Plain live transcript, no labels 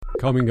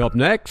Coming up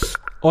next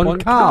on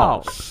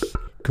Chaos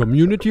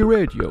Community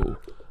Radio,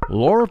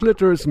 Lord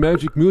Litter's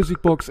Magic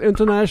Music Box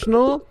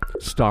International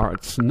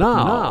starts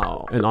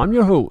now. And I'm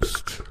your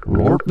host,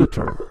 Lord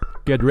Litter.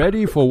 Get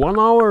ready for 1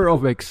 hour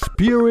of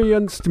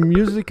experienced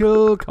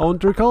musical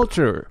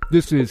counterculture.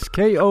 This is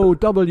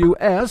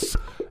KOWS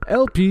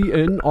LP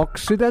in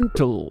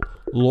Occidental.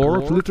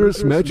 Lord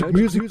Litter's Magic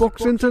Music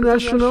Box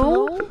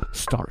International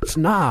starts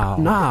now.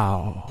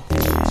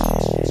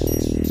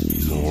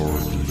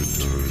 Lord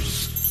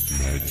Litter's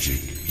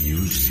Magic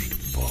Music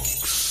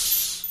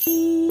Box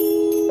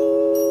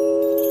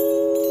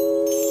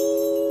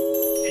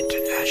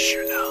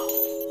International.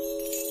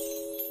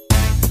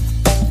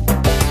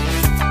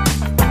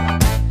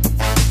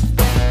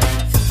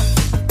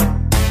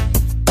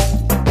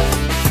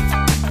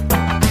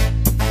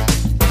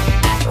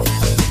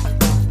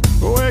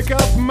 Wake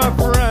up, my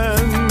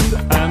friend,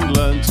 and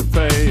learn to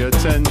pay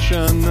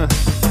attention.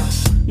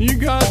 You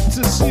got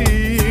to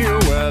see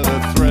where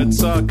the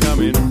threats are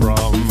coming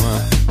from.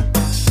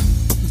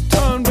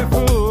 Don't be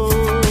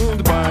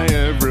fooled by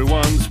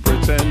everyone's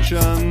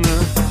pretension.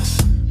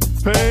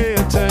 Pay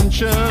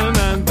attention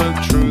and the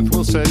truth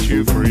will set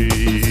you free.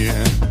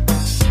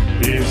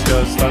 He's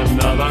just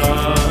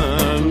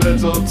another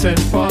little tin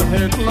pot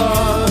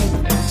Hitler.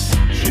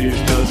 She's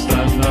just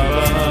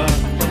another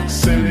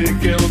silly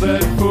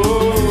gilded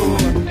fool.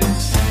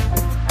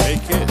 Hey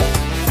kid,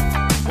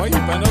 why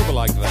you bent over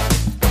like that?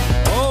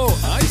 Oh,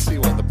 I see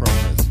what the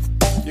problem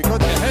is. You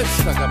got your head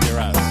stuck up your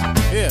ass.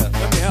 Here,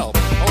 let me help.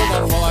 Hold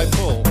on while I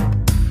pull.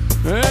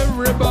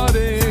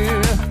 Everybody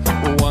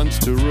wants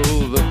to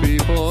rule the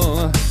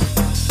people.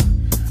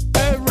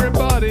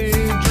 Everybody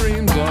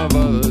dreams of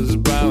others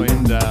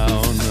bowing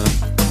down.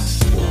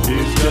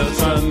 He's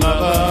just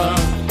another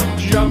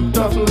jumped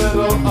up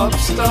little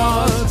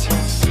upstart.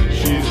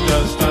 She's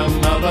just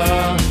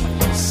another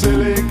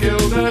silly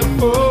gilded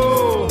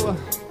fool.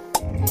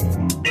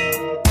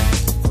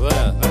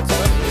 There, that's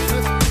better, isn't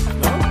it?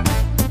 No?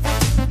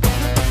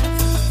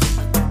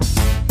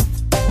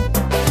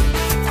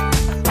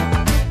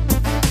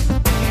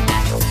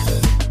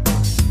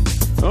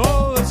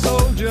 All the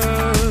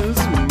soldiers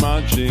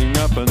marching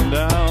up and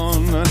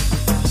down,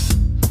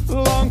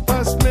 long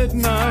past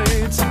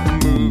midnight,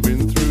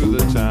 moving through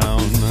the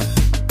town,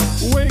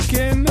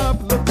 waking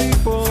up the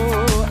people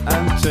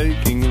and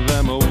taking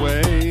them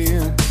away,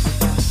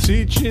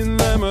 teaching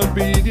them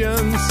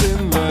obedience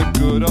in the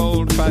good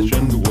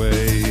old-fashioned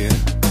way.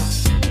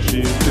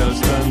 She's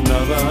just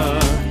another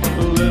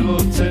little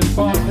tin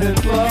pot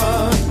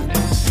Hitler.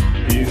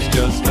 He's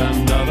just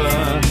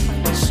another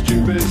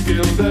stupid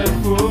gilded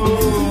fool.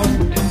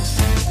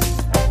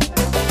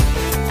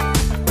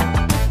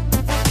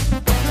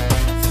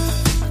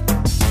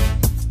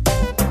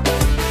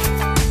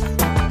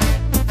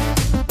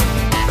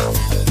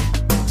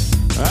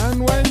 And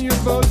when you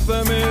vote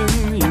them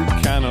in, you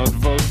cannot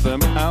vote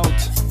them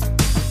out.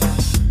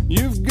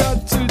 You've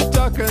got to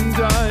duck and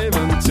dive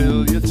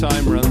until your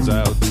time runs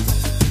out.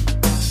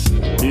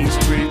 He's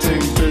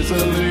tweeting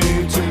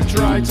busily to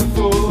try to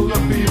fool the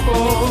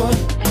people.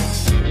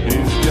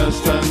 He's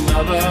just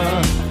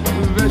another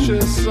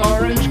vicious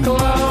orange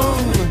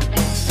clown.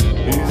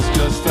 He's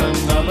just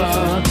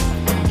another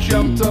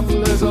jumped up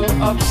little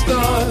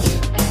upstart.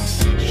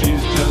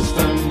 She's just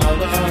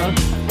another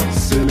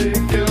silly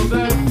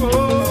gilded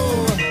fool.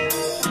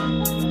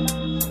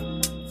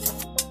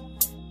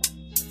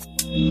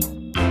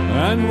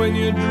 And when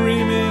you're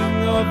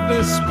dreaming of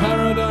this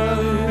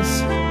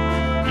paradise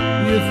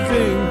you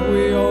think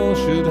we all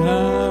should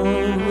have,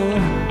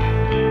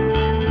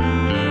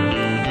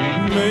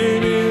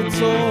 maybe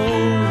it's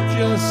all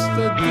just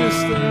a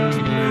distant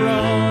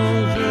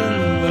mirage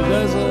in the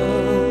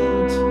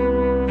desert.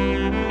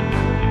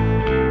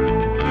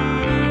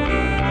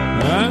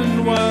 And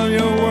while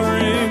you're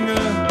worrying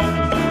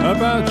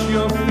about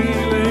your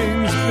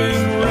feelings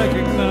being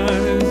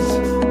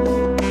recognized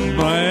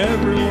by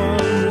everyone,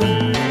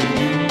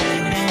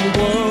 the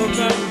world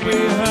that we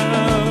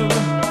have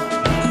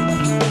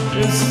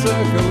is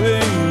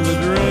circling the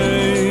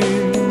drain.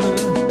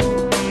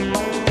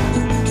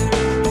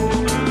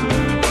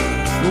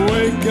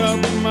 Wake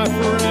up, my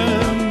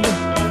friend,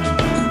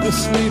 the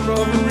sleep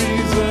of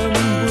reason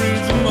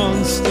breeds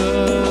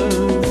monsters.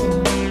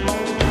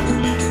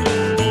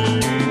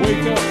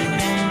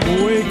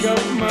 Wake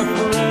up, my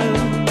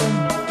friend,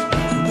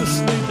 the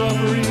sleep of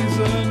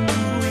reason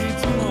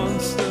breeds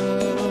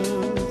monsters.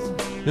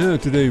 Yeah,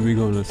 today we're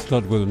gonna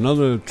start with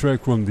another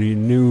track from the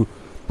new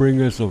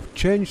Bringers of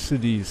Change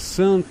CD,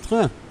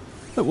 Centre.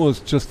 That was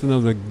just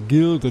another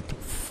gilded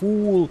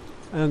fool,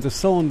 and the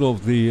sound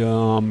of the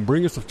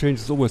Bringers of Change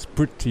is always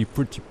pretty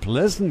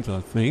pleasant,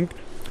 I think.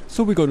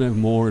 So we're gonna have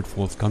more at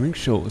forthcoming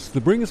shows.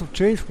 The Bringers of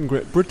Change from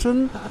Great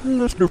Britain.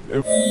 Hello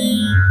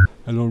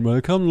and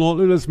welcome, Lord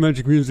Litter's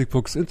Magic Music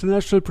Box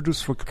International,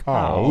 produced for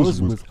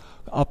Chaos with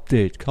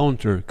update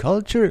counter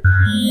culture.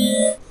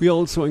 We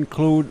also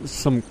include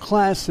some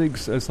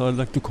classics, as I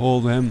like to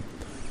call them.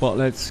 But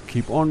let's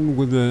keep on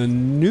with a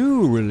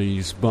new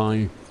release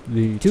by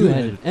the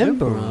Two-Headed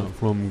Emperor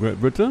from Great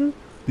Britain.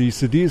 The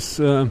CD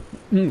is,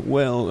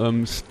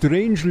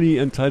 strangely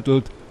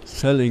entitled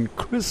Selling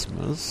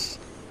Christmas.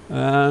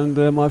 And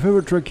my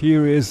favorite track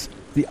here is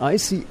The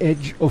Icy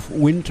Edge of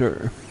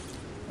Winter.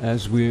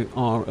 As we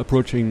are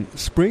approaching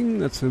spring,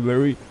 that's a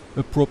very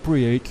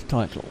appropriate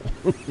title.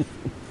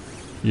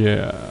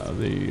 Yeah,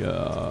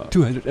 the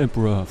two-headed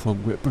emperor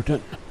from Great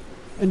Britain.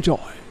 Enjoy.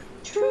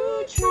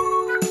 True,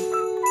 true.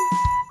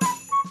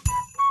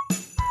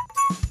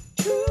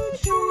 True,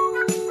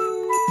 true.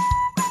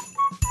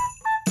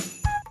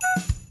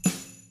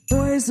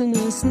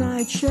 Poisonous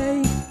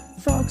nightshade,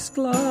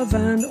 foxglove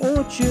and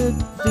orchard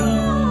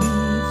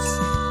thieves.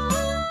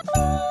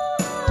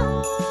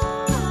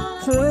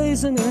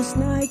 Poisonous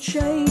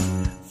nightshade,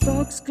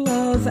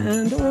 foxglove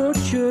and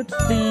orchard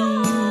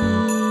thieves.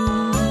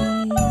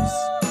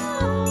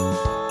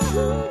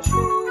 True,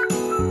 true.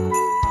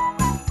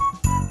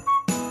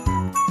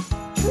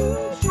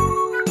 True,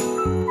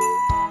 true.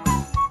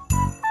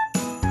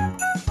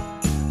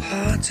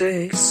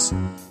 Heartaches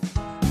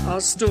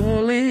are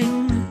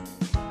stalling,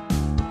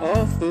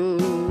 awful,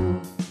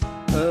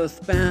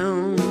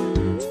 earthbound.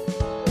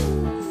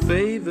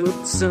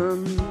 Favored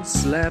son,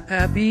 slap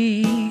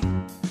happy,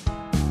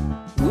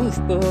 wolf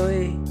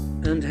boy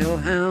and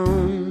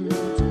hellhound.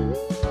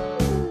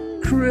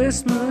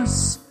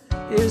 Christmas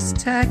is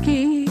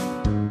tacky,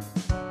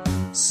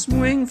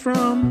 swing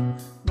from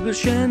the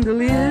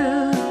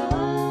chandelier.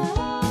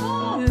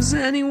 Is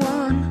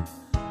anyone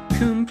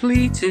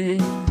completing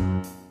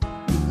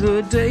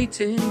the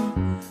dating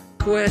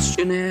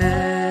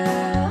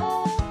questionnaire?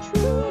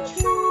 True,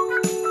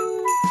 true.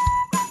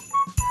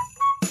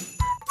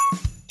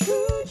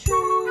 True,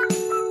 true.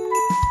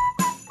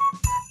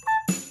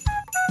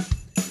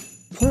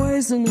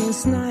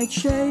 Poisonous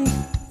nightshade,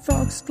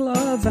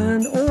 foxglove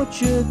and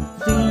orchard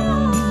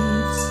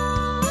thieves.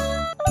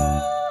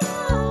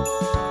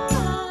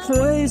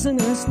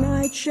 Poisonous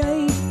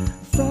nightshade,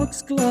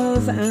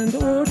 foxglove and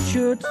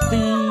orchard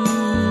thieves.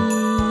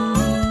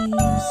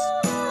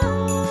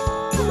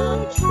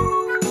 True,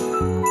 true.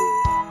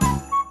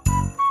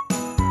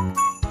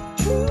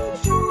 True,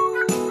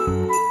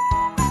 true.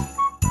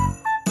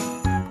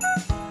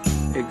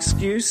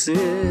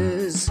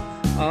 Excuses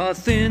are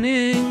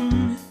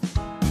thinning,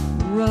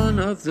 run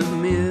of the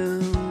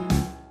mill.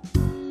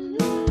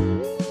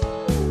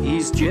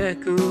 He's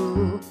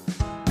Jekyll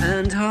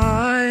and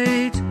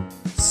Hyde,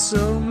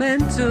 so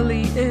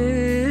mentally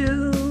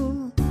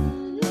ill.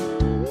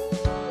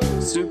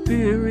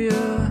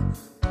 Superior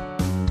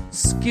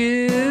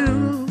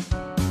skill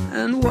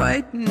and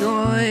white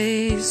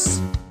noise.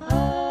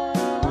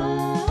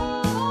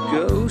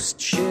 Ghost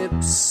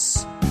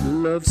ships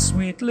love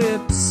sweet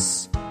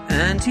lips,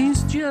 and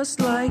he's just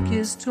like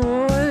his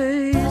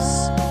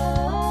toys.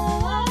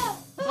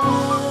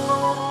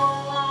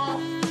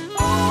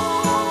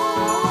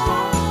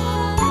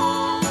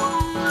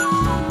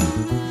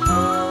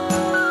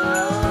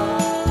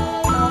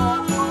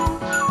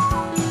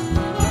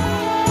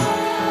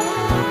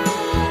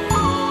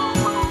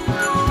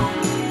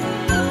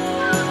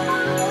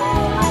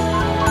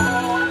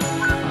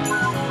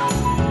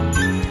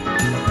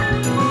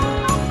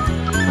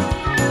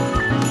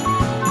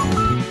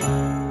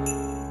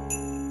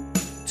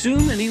 Too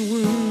many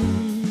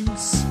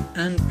wounds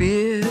and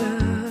beer.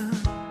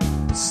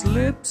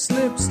 Slip,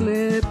 slip,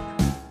 slip.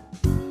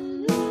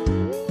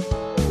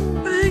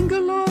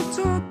 Bangalore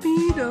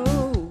torpedo.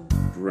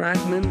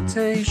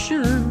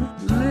 Fragmentation.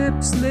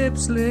 Lips,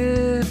 lips,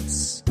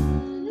 lips.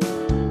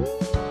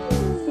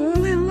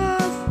 Fall in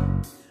love.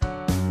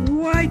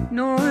 White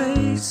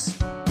noise.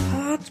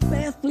 Hot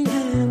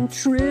Bethlehem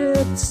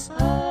trips.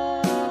 A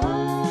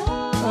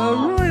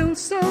royal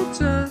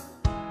salter.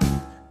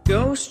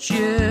 Ghost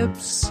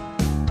ships,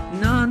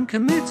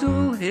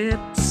 non-committal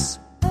hips.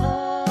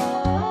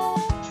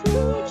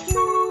 True,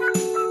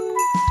 true.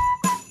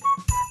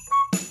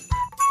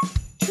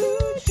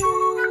 True,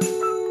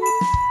 true.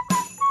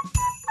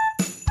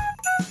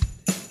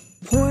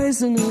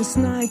 Poisonous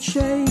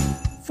nightshade,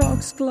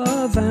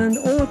 foxglove and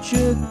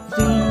orchard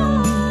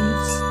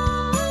thieves.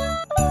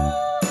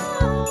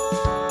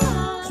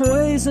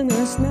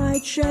 Poisonous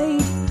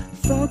nightshade,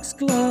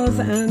 foxglove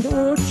and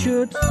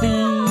orchard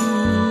thieves.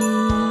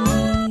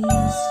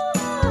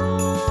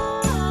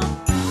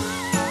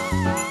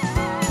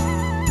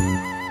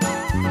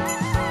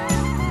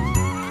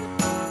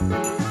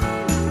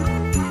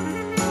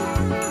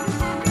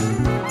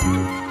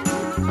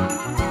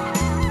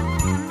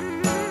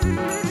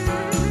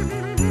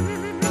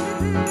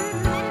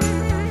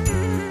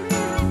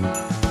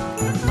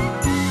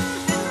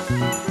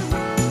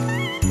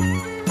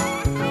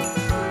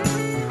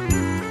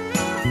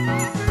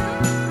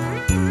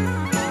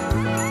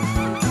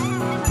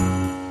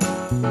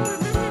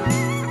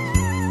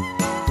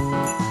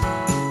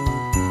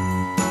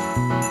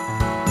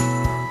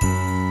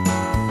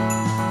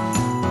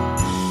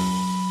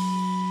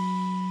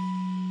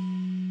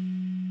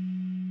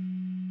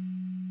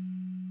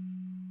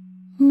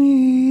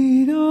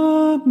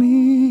 Mira,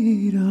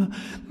 mira,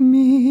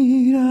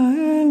 mira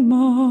el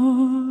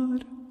mar.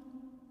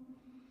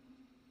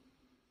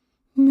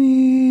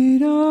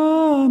 Mira,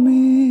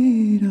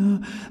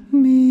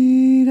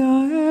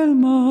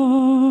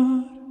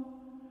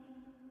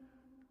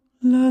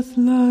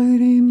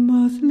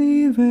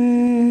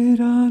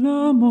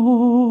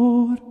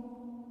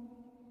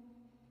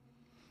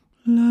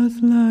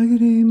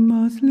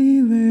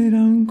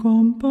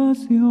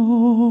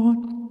 compasión.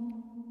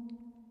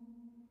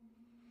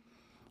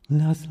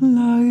 Las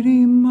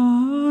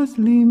lágrimas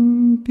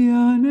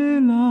limpian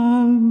el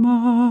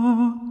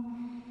alma.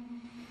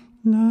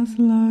 Las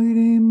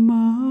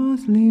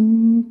lágrimas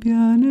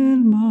limpian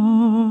el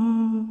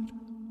mar.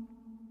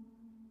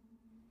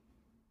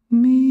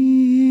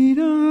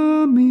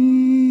 Mira,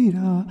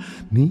 mira,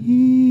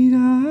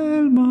 mira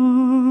el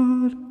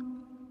mar.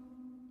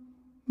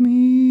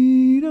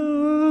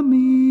 Mira,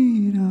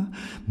 mira,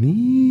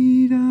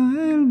 mira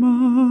el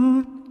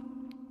mar.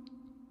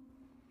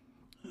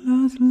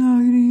 Las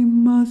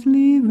lágrimas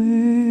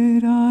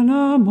liberan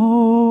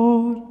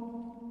amor.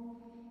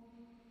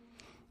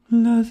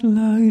 Las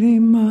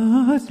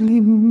lágrimas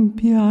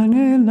limpian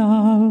el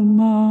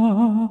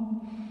alma.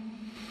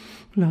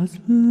 Las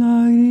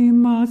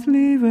lágrimas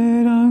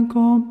liberan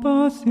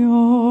compasión.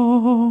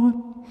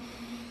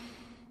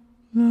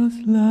 Las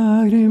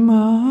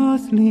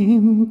lágrimas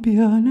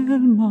limpian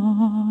el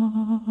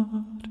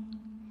mar.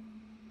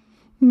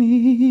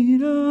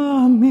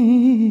 Mira,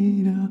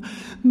 mira,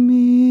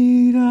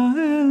 mira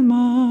el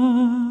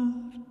mar.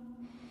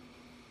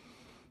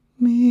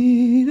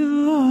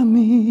 Mira,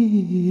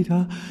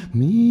 mira,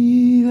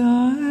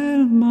 mira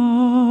el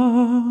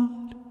mar.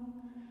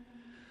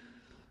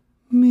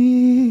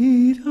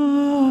 Mira,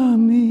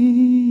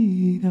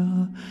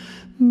 mira,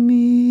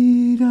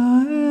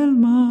 mira el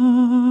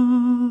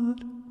mar.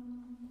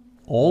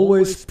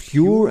 Always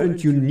pure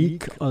and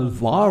unique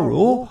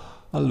Alvaro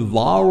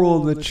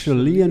the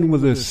Chilean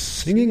with his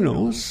singing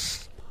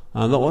nose,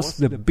 and that was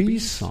the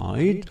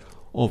B-side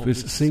of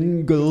his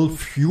single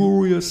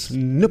Furious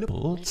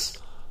Nipples.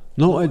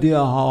 No idea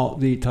how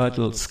the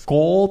title's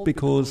called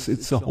because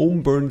it's a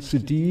home-burn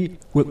CD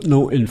with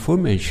no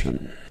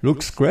information.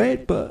 Looks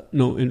great, but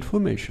no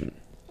information.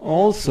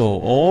 Also,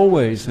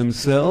 always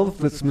himself,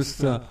 that's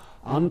Mr.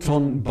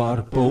 Anton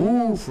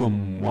Barbeau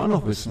from one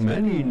of his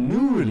many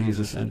new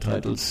releases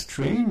entitled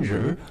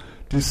Stranger.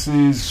 This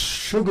is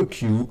Sugar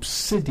Cube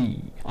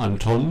City,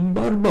 Anton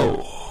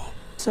Barbeau.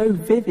 So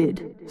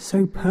vivid,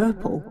 so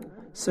purple,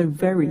 so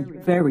very,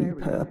 very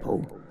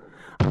purple.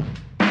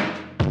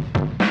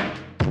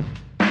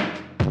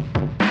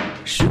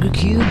 Sugar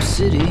Cube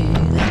City,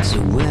 that's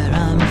where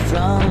I'm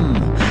from.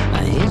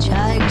 I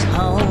hitchhiked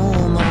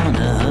home on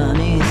a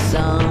honey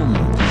thumb.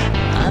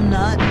 I'm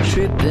not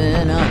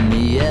tripping on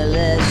the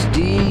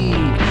LSD.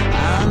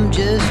 I'm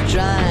just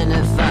trying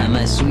to find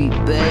my sweet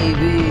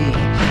baby.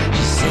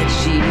 She said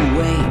she'd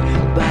wait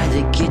by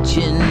the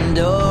kitchen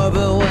door,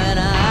 but when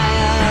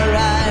I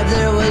arrived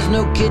there was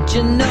no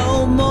kitchen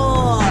no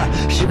more.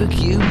 Sugar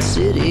Cube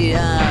City,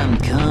 I'm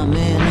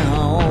coming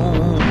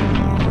home.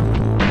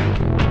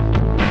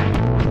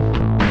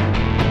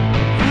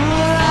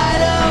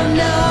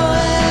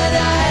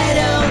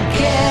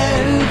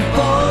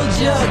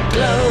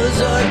 Clothes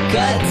or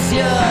cuts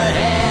your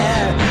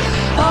hair.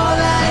 All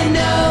I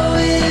know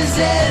is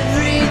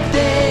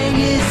everything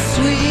is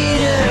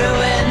sweeter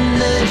when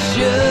the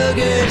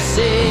sugar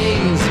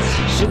sings.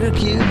 Sugar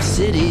Cube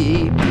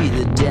City, be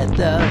the death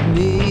of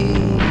me.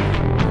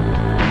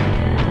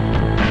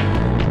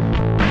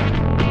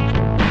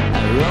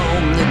 I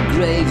roamed the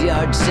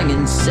graveyard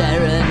singing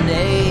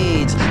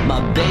serenades.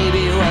 My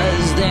baby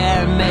was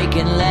there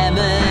making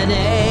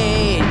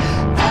lemonade.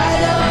 I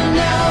don't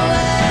know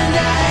and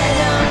I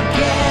don't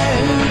care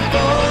who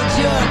folds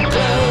your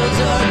clothes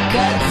or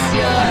cuts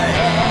your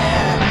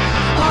hair.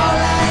 All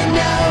I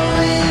know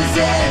is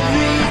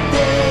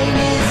everything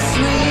is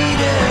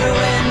sweeter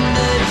when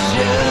the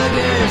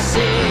sugar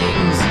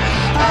sings.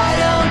 I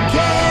don't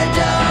care,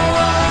 don't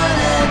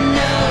wanna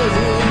know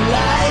who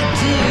lied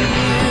to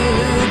you,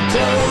 who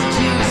told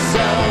you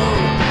so.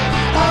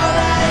 All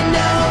I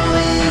know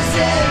is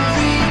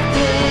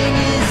everything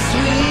is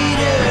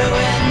sweeter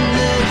when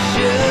the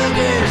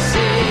sugar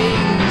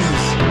sings.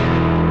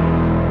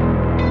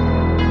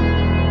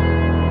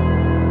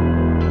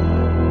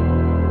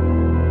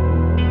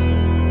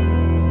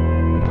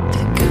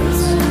 The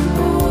girls and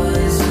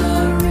boys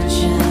are rich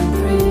and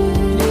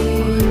pretty.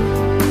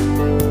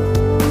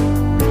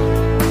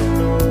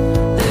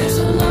 There's a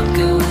lot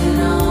going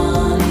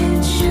on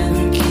in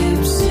Sugar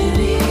Cube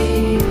City.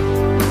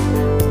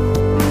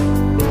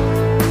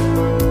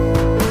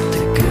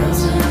 The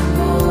girls and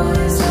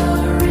boys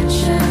are rich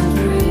and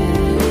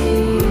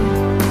pretty.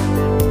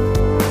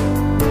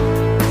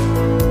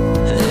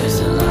 There's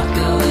a lot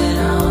going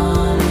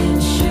on in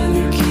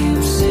Sugar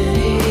Cube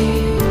City.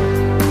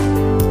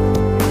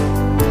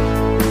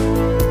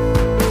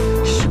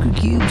 Sugar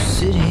Cube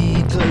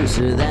City,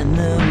 closer than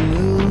the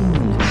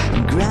moon.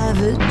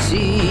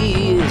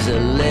 Gravity is a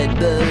lead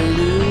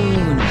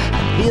balloon.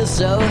 I feel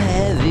so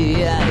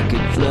heavy I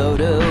could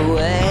float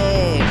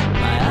away.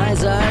 My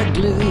eyes are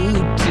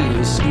glued to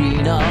a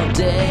screen all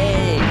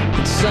day.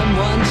 And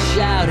someone's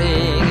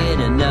shouting in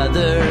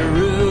another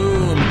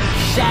room.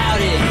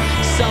 Shouting,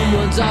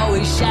 someone's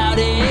always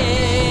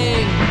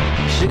shouting.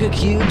 Sugar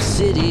Cube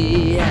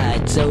City, I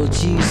told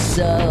you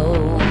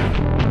so.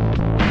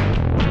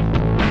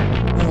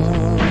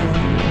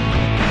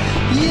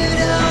 You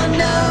don't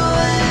know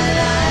and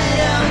I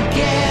don't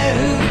care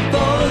who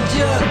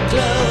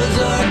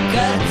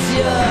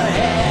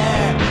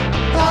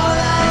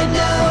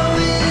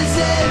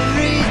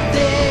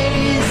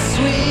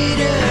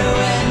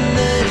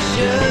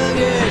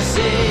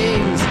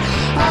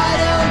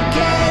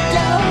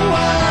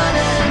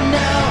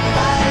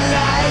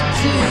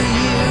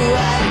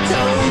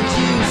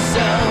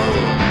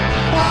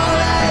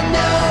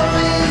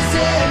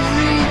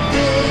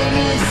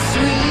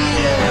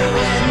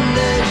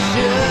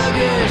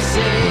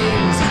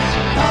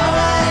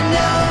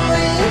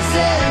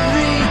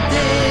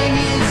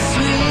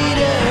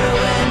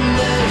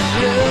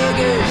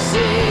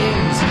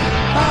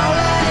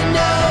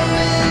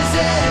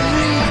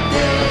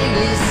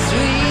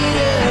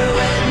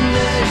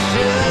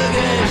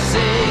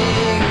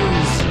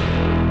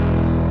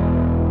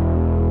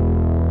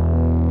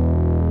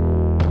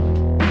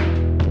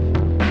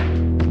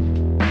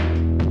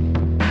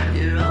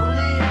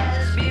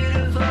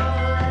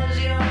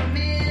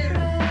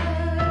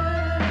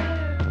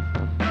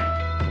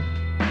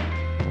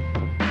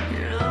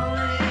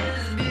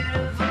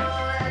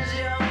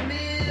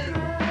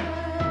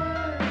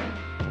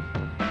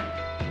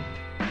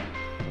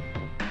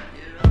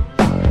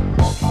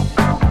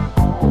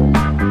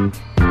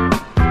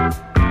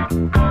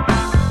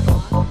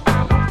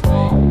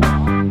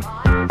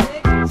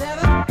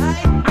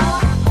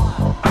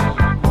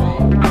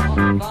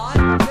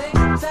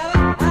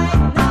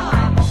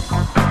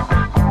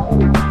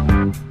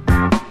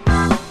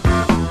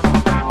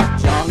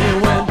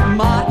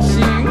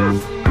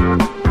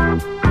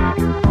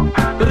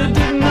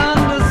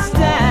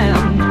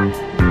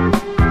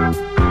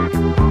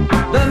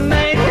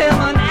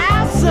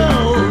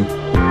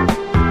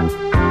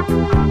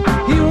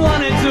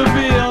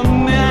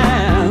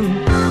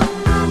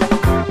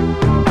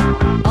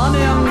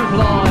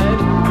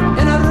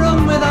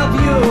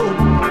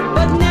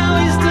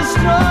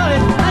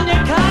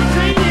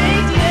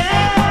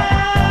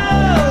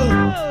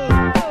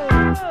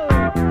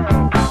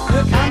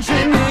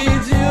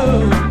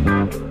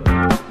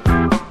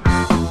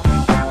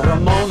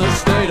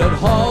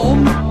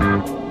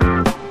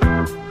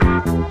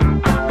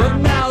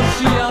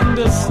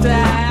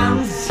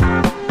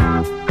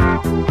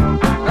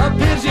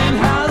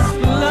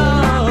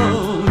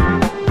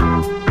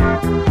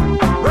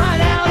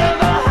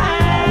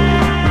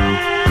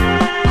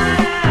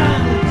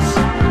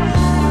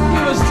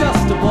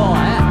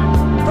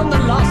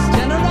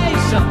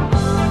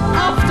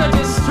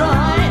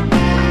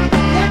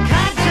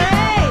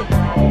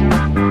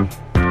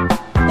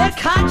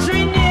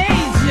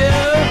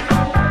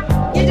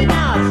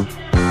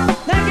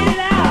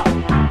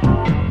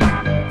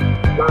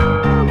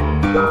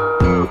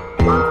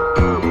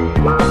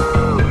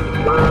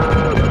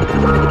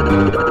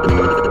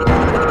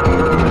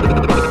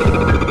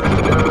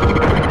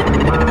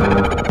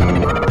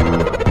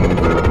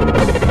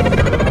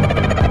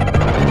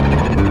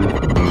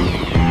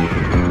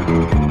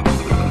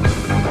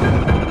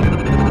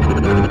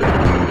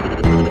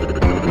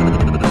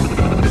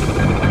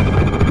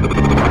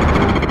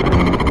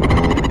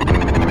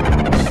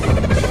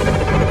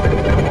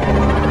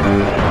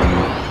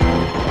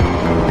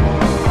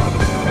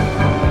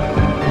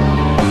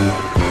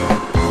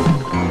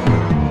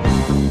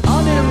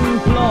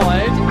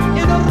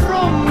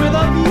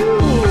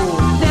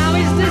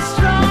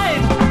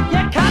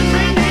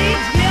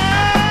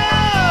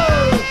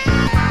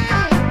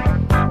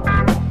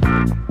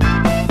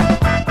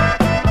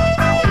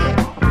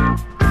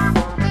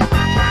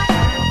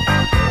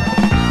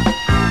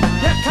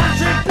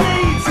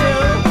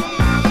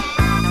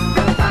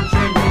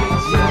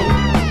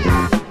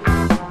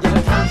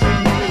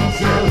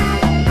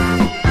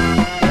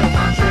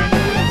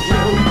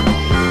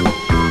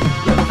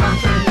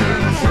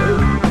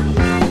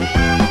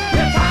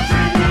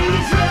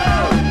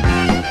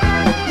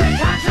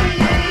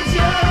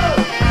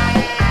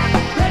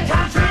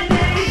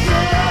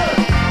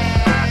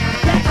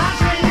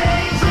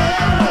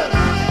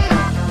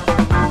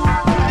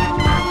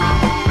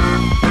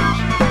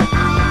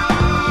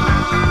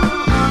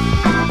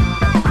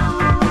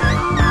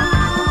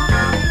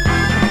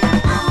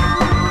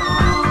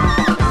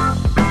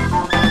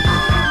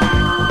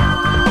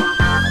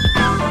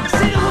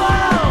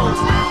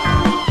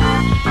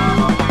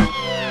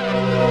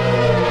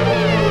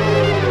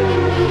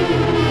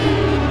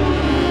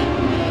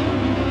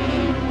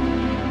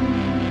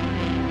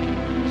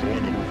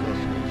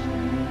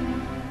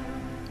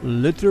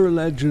litter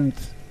legend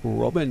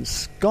Robin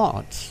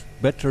Scott,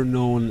 better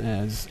known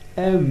as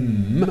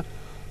M,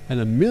 and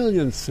a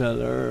million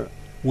seller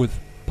with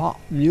pop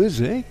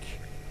music,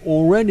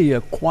 already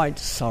a quite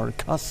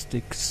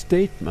sarcastic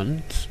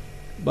statement.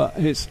 But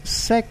his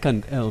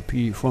second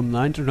LP from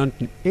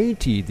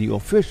 1980, The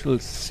Official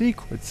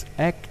Secrets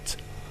Act,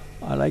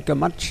 I like a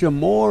much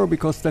more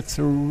because that's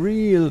a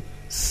real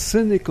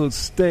cynical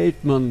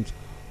statement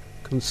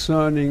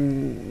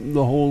concerning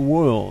the whole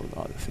world,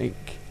 I think.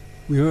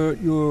 We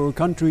heard Your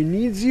Country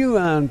Needs You,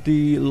 and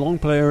the long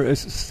player is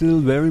still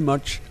very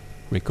much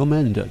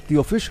recommended. The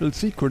Official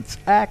Secrets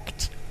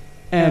Act,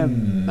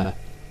 M.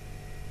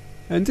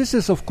 And this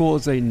is, of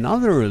course,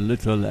 another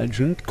little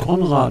legend,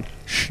 Konrad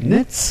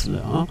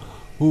Schnitzler,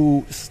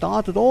 who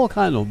started all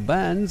kind of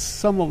bands.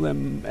 Some of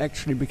them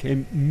actually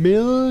became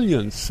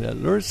million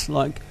sellers,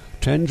 like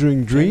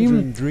Tangerine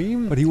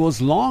Dream. But he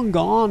was long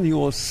gone. He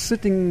was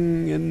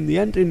sitting in the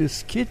end in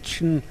his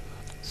kitchen,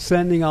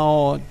 sending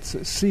out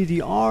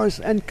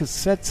CDRs and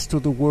cassettes to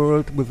the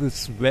world with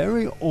his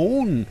very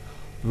own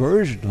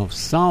version of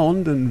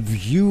sound and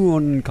view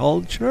on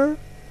culture.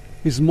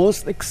 His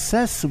most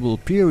accessible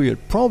period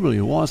probably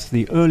was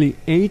the early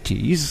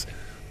 80s,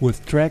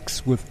 with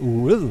tracks with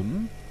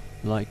rhythm,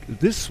 like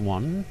this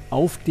one,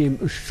 Auf dem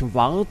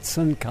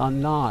schwarzen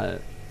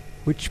Kanal,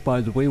 which,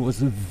 by the way,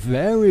 was a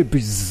very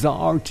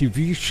bizarre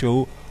TV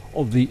show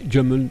of the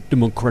German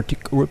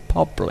Democratic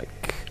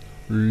Republic.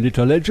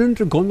 Little legend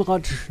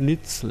Konrad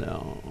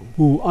Schnitzler,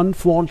 who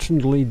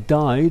unfortunately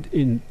died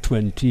in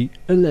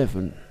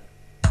 2011.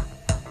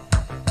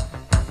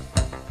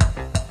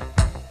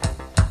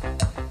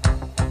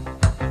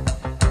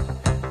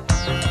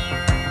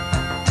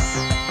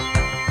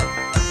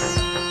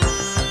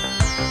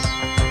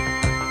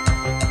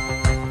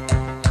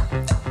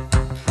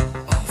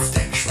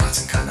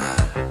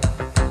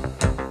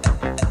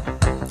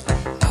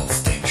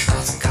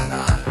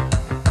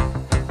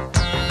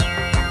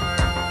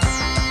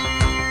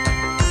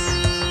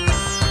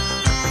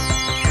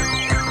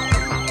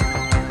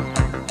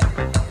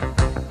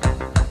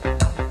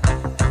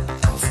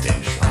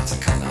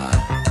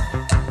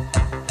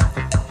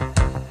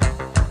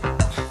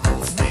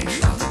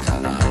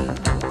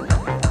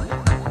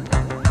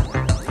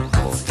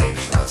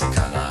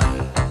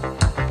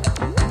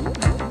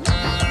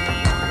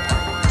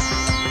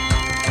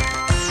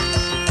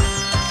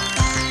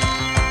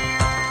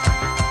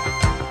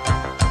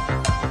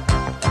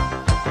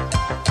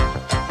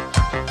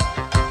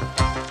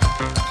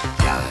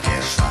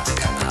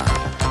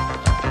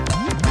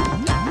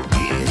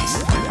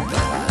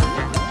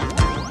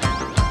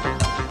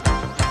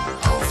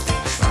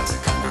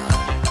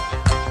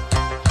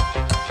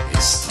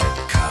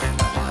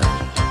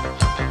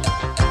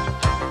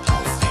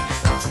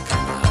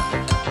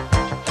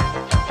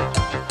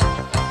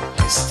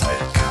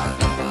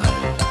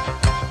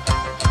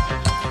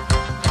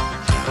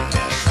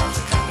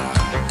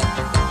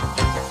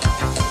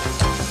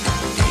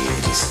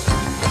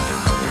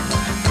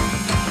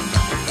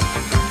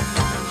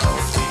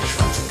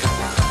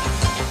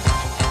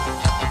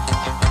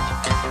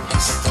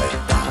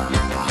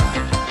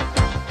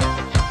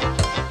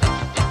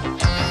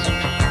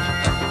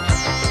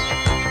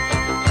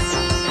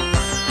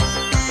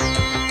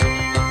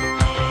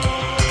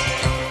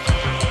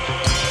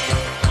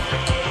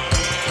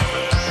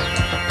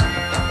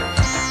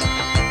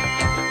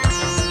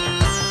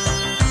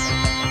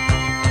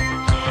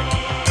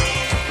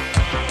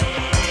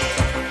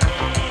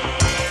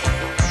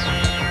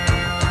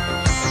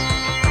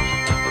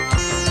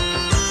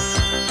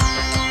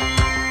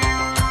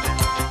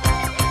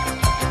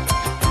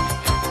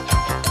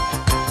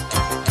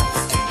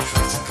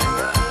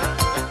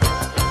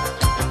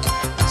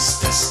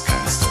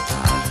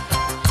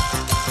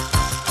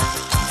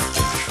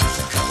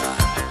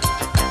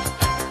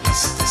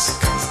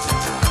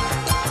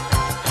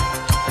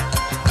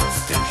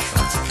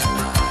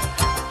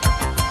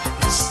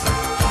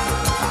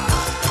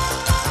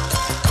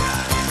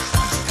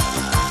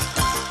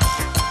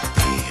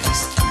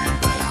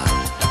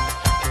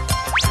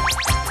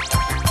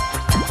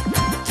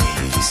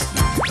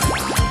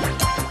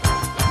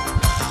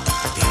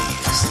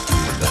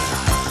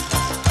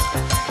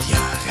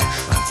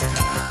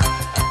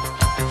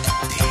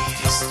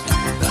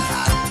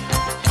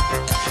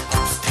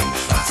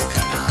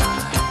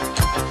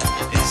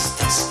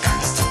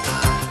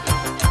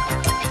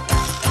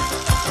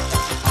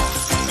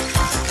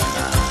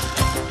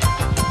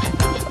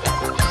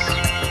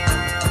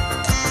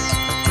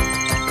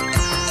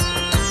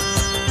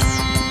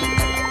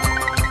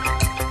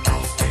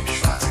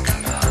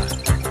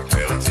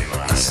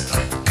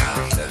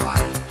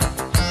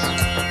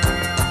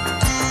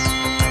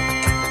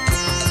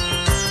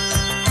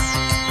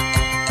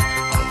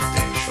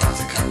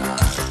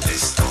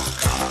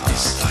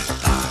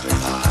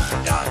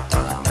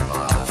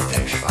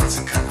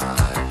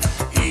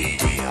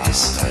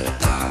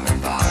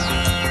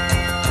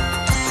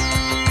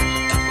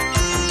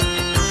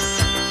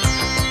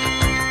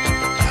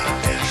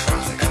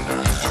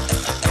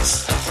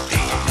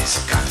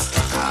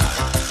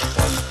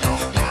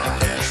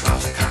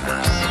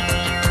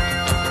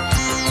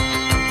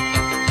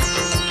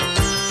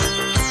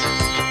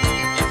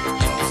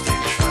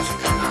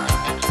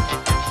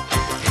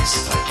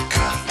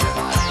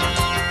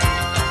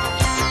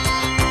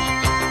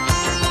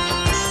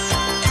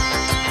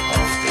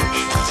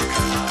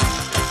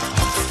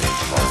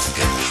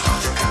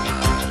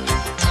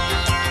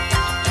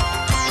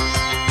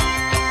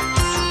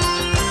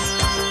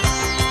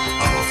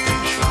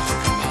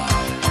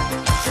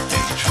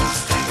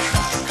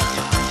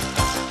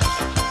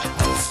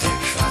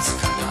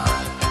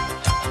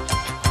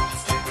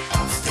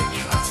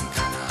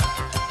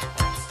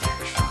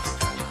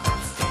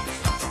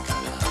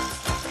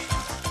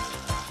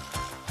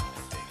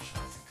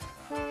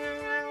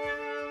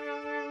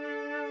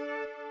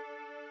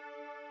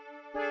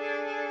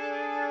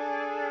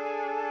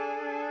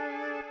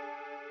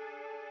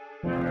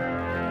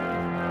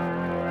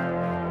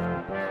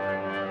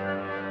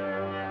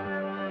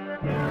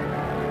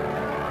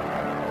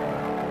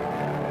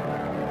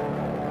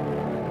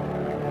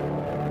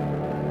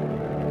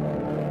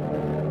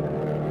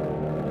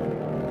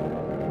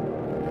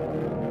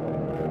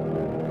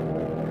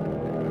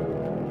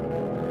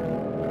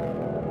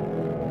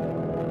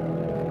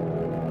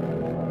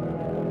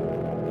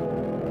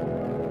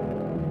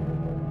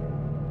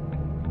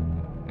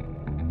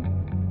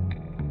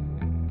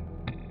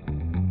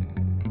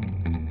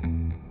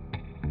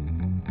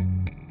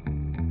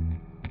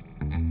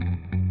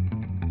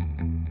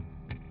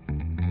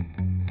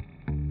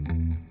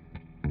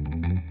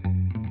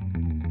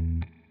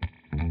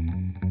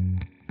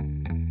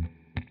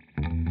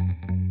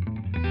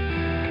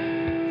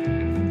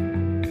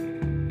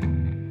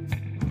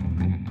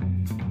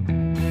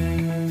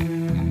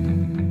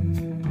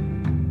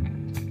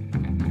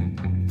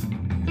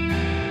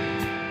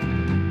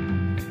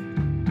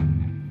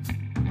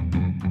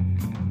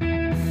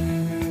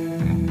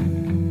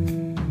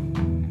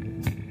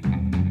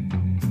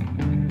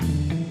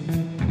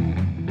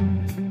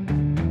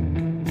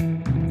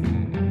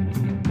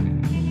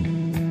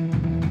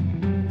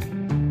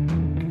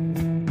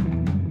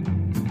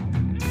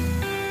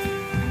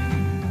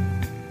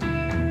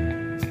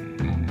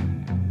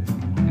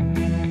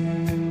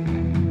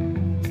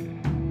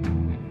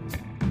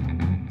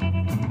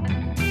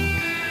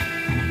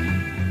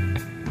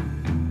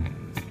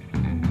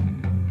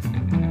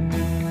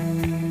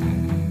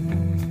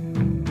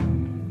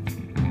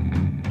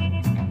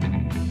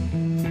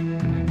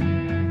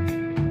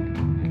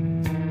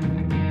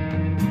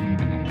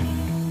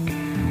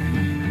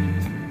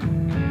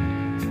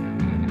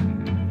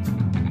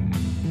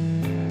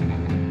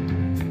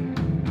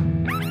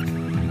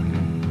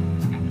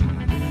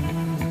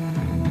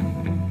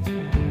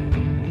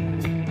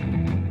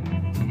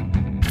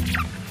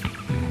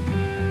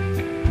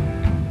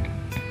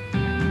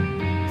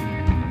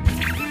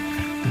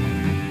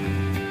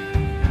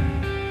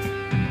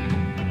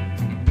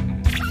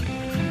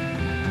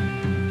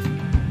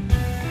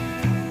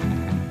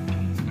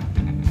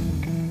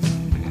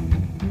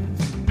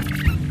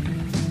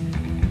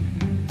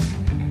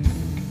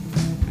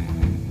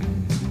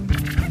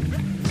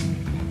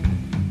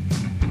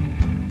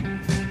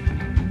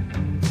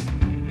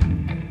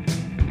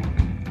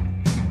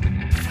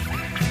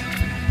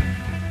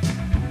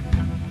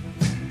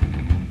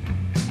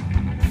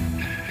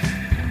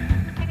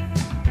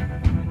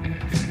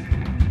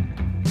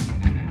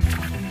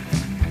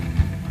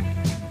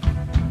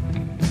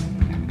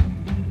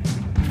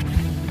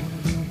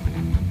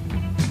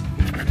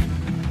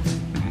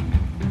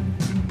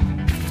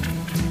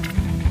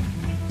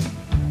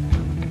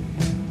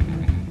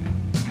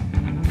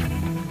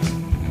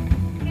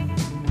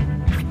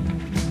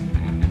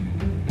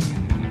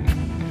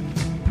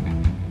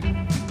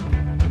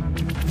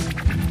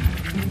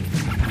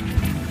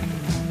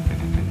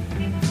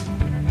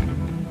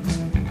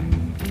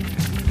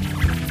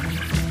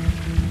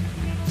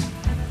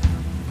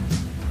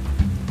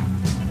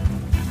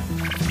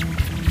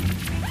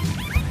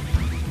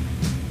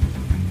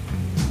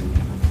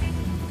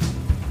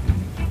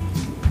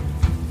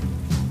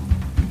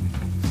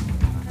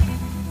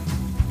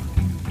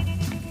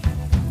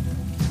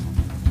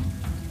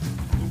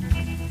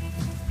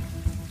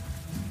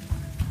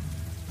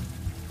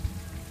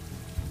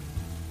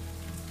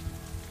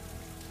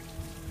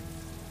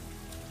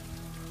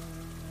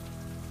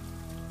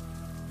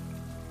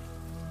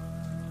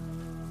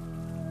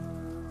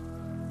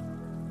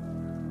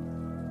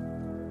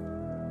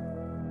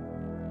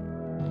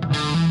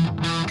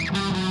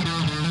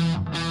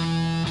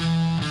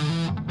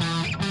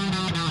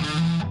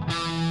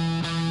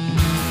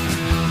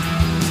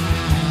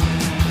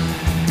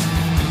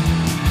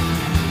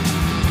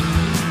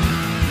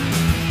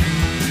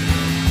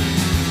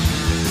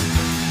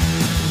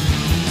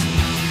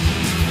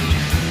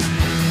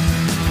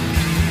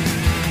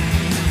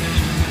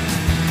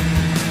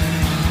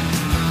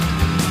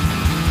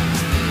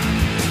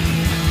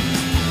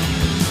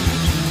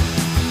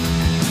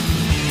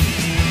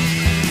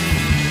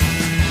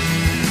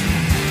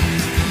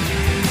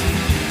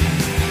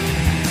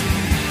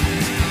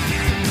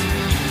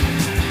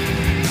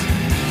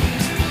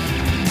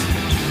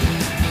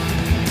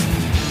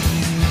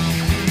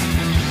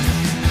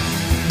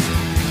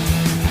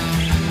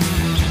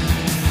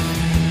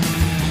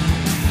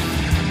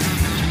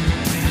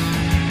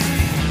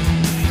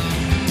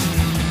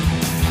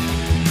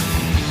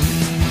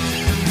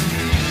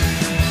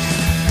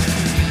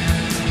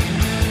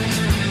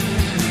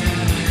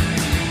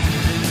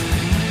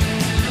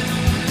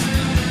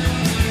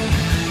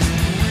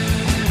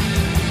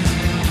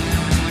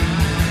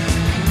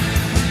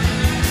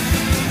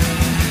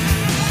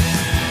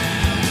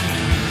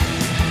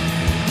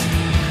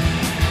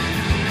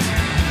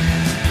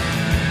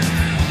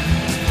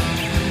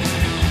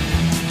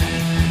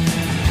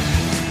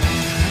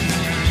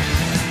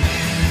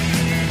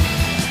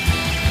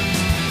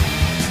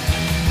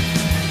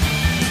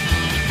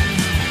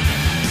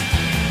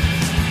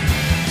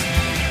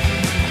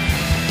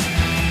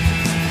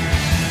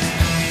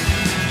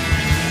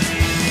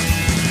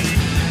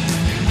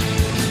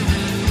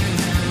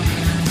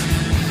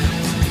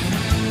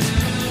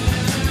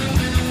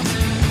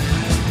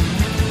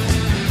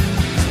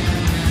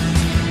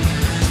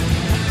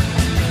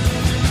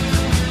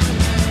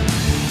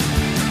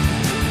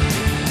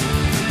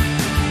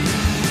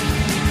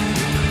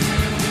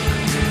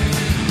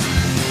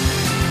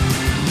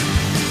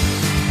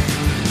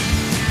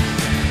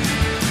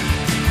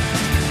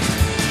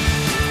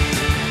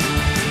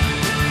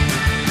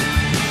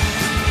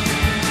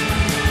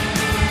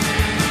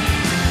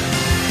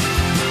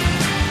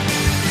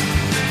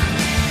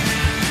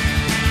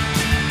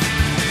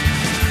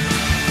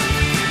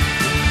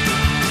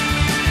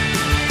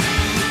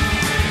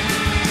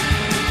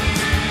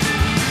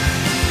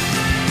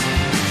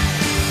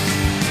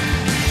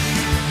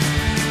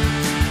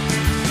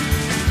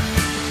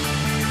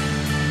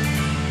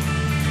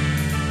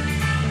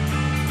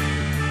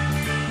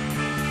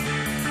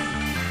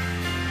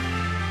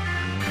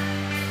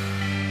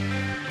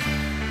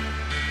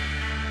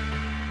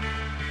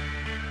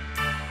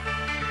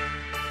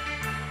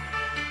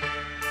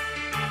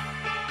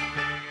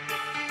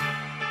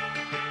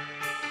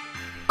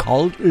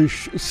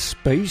 cultish,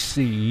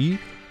 spacey.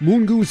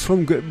 Mongoose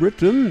from Great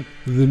Britain.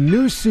 The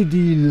new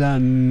CD La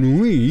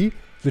Nuit.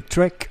 The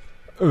track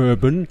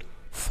Urban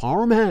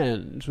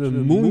Farmhand. The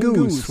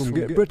Mongoose from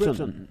Great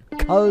Britain.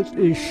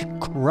 Cultish,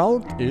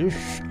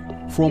 crowdish.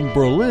 From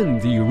Berlin,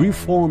 the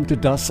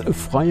reformed Das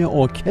Freie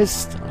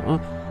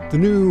Orchester. The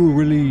new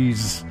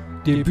release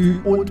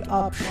Debüt und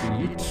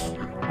Abschied.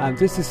 And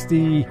this is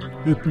the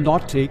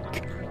Hypnotic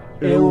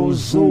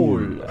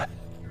Aerosol.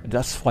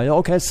 Das Freie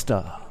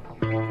Orchester.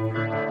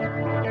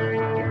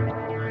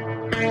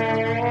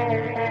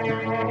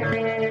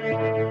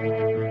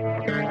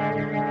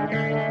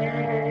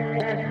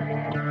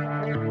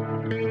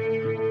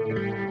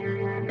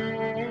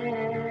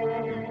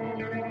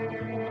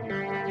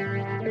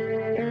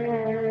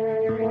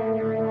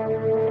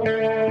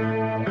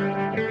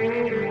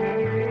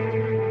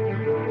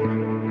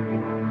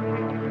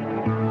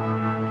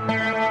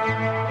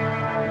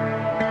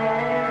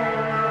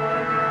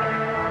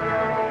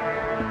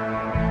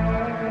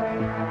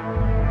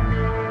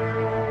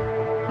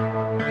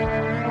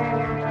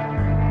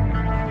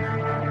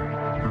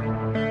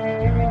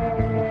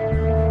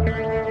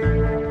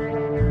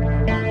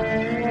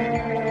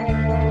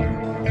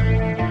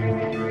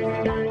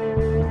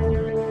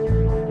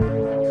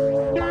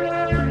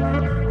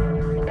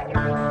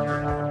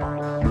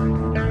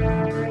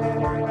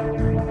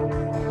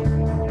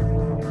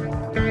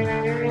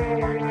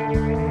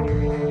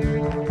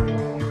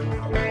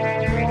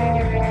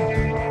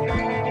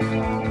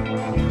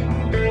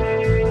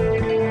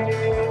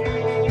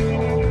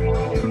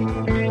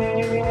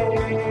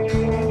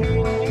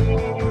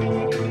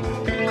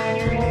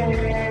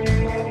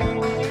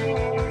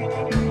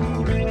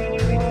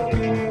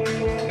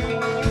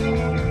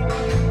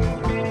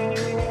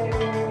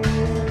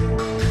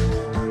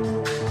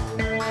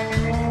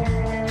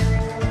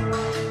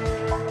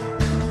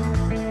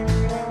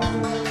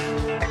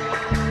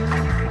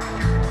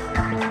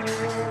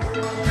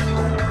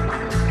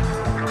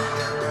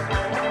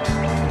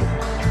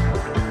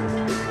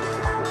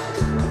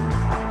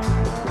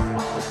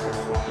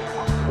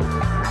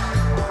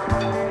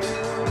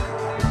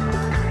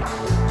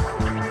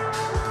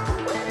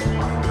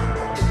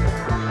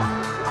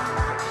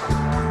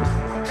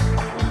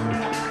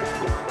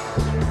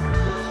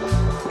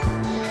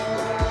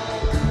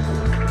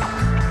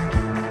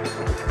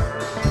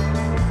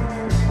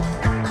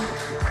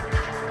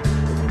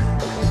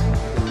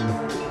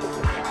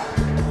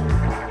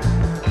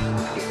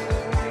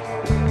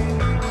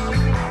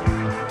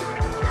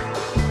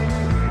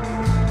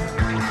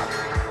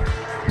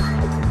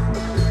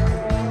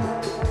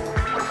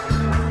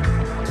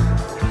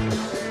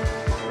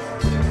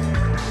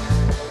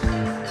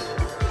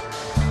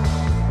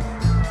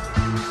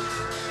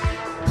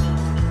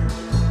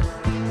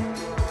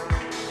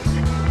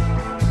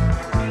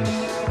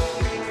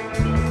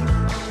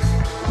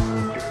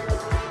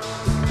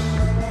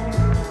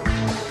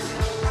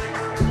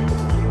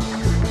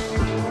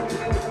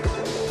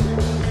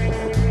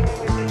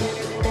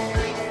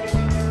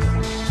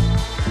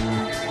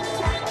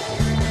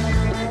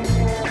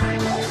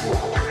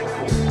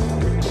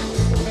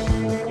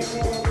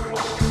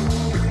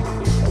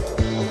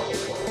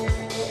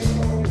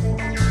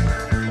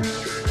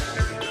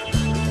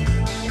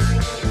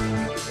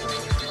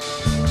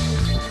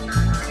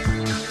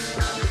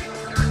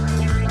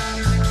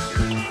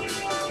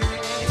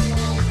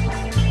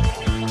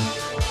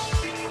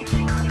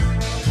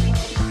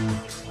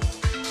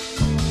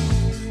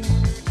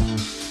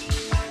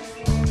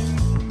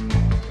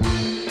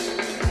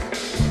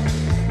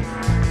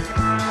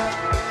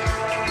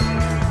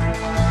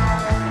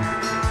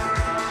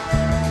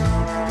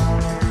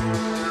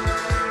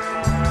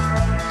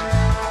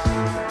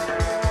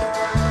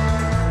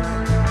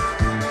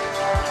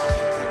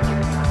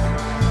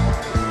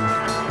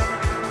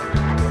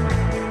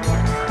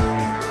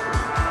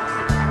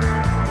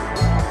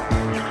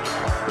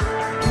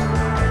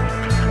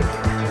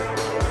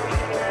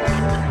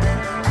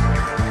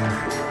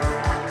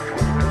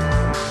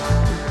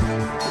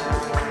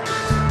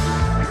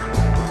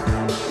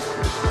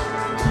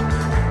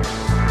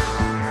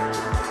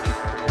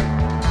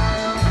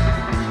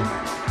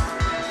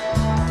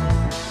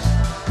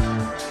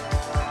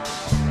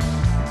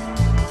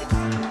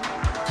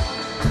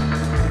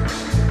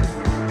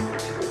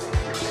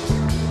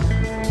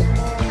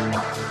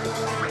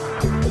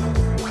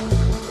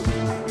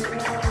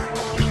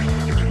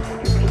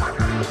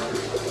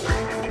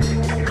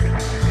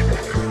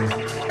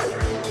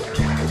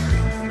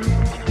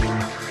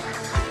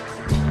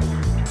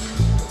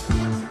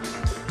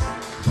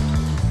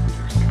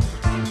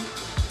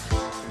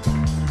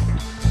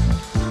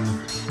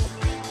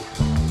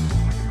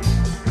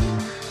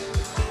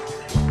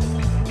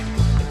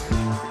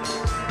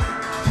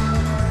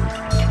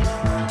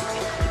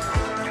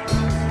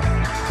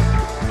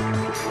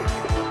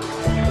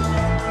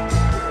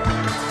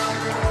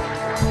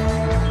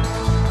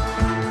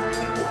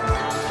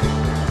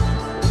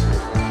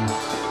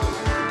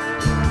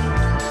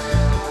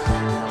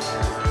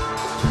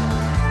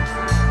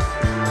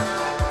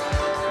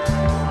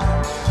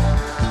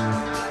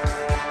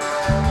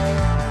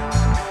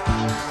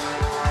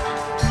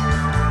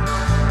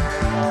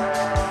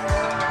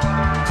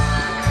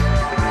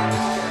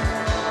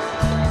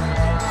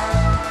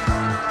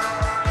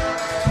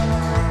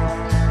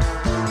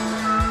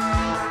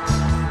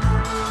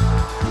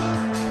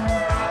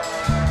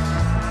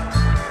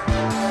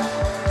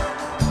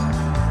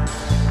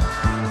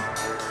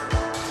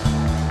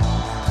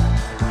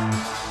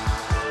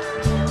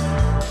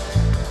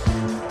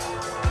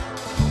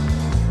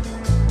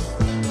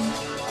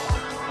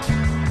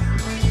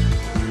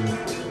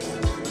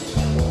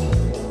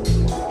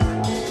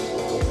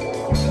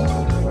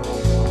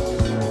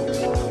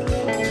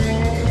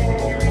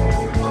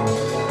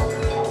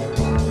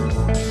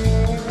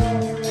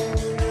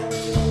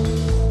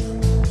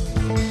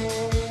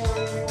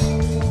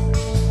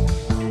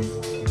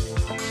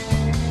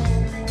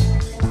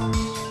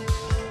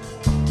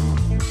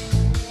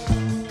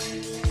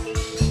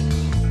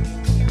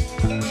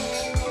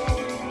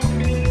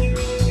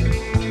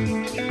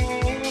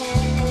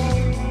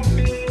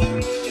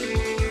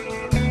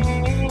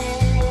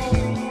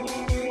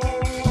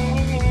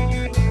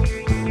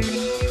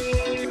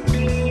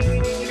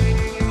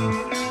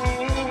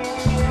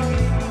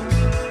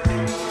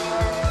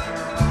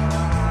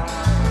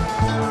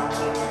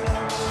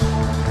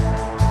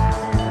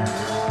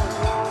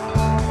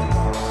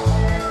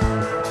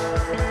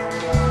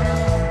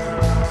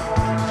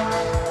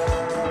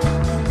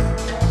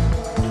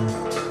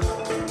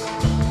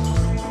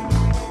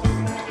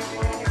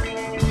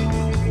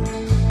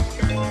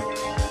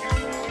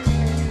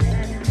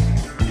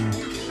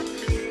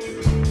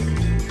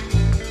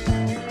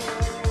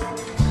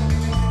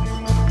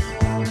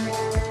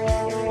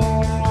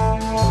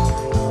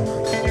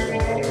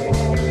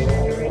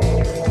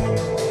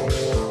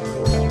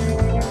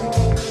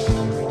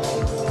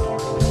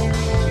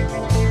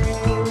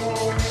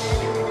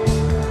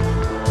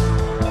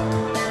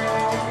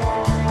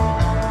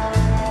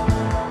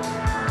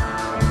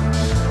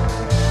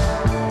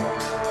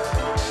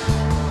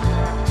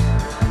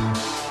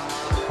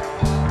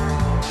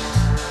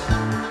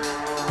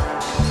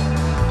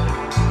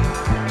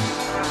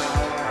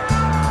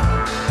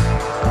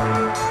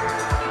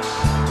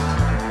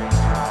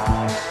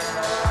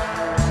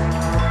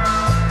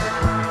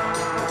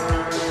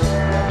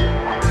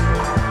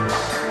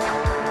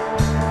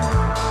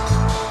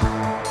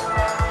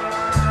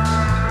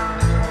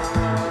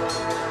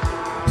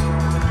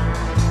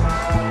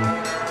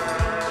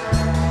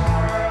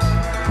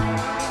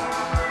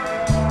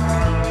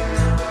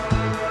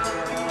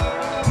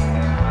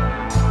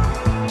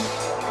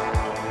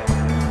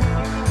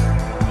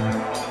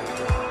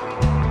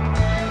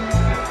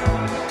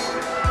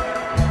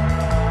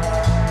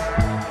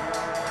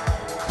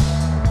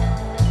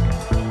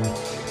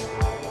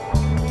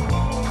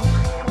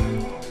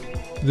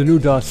 The new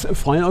Das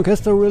Freie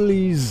Orchester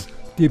release,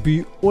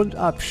 Debut und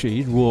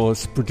Abschied,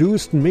 was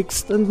produced,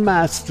 mixed and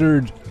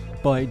mastered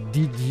by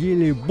Didier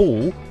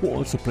Lebeau, who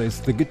also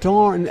plays the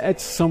guitar and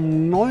adds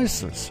some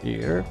noises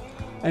here.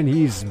 And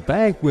he's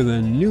back with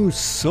a new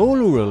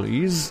solo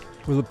release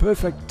with a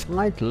perfect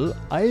title,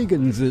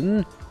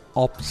 Eigensinn,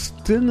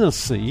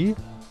 Obstinacy.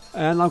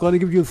 And I'm going to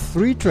give you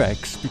 3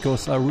 tracks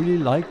because I really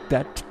like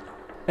that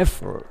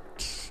effort.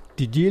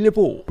 Didier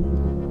Lebeau.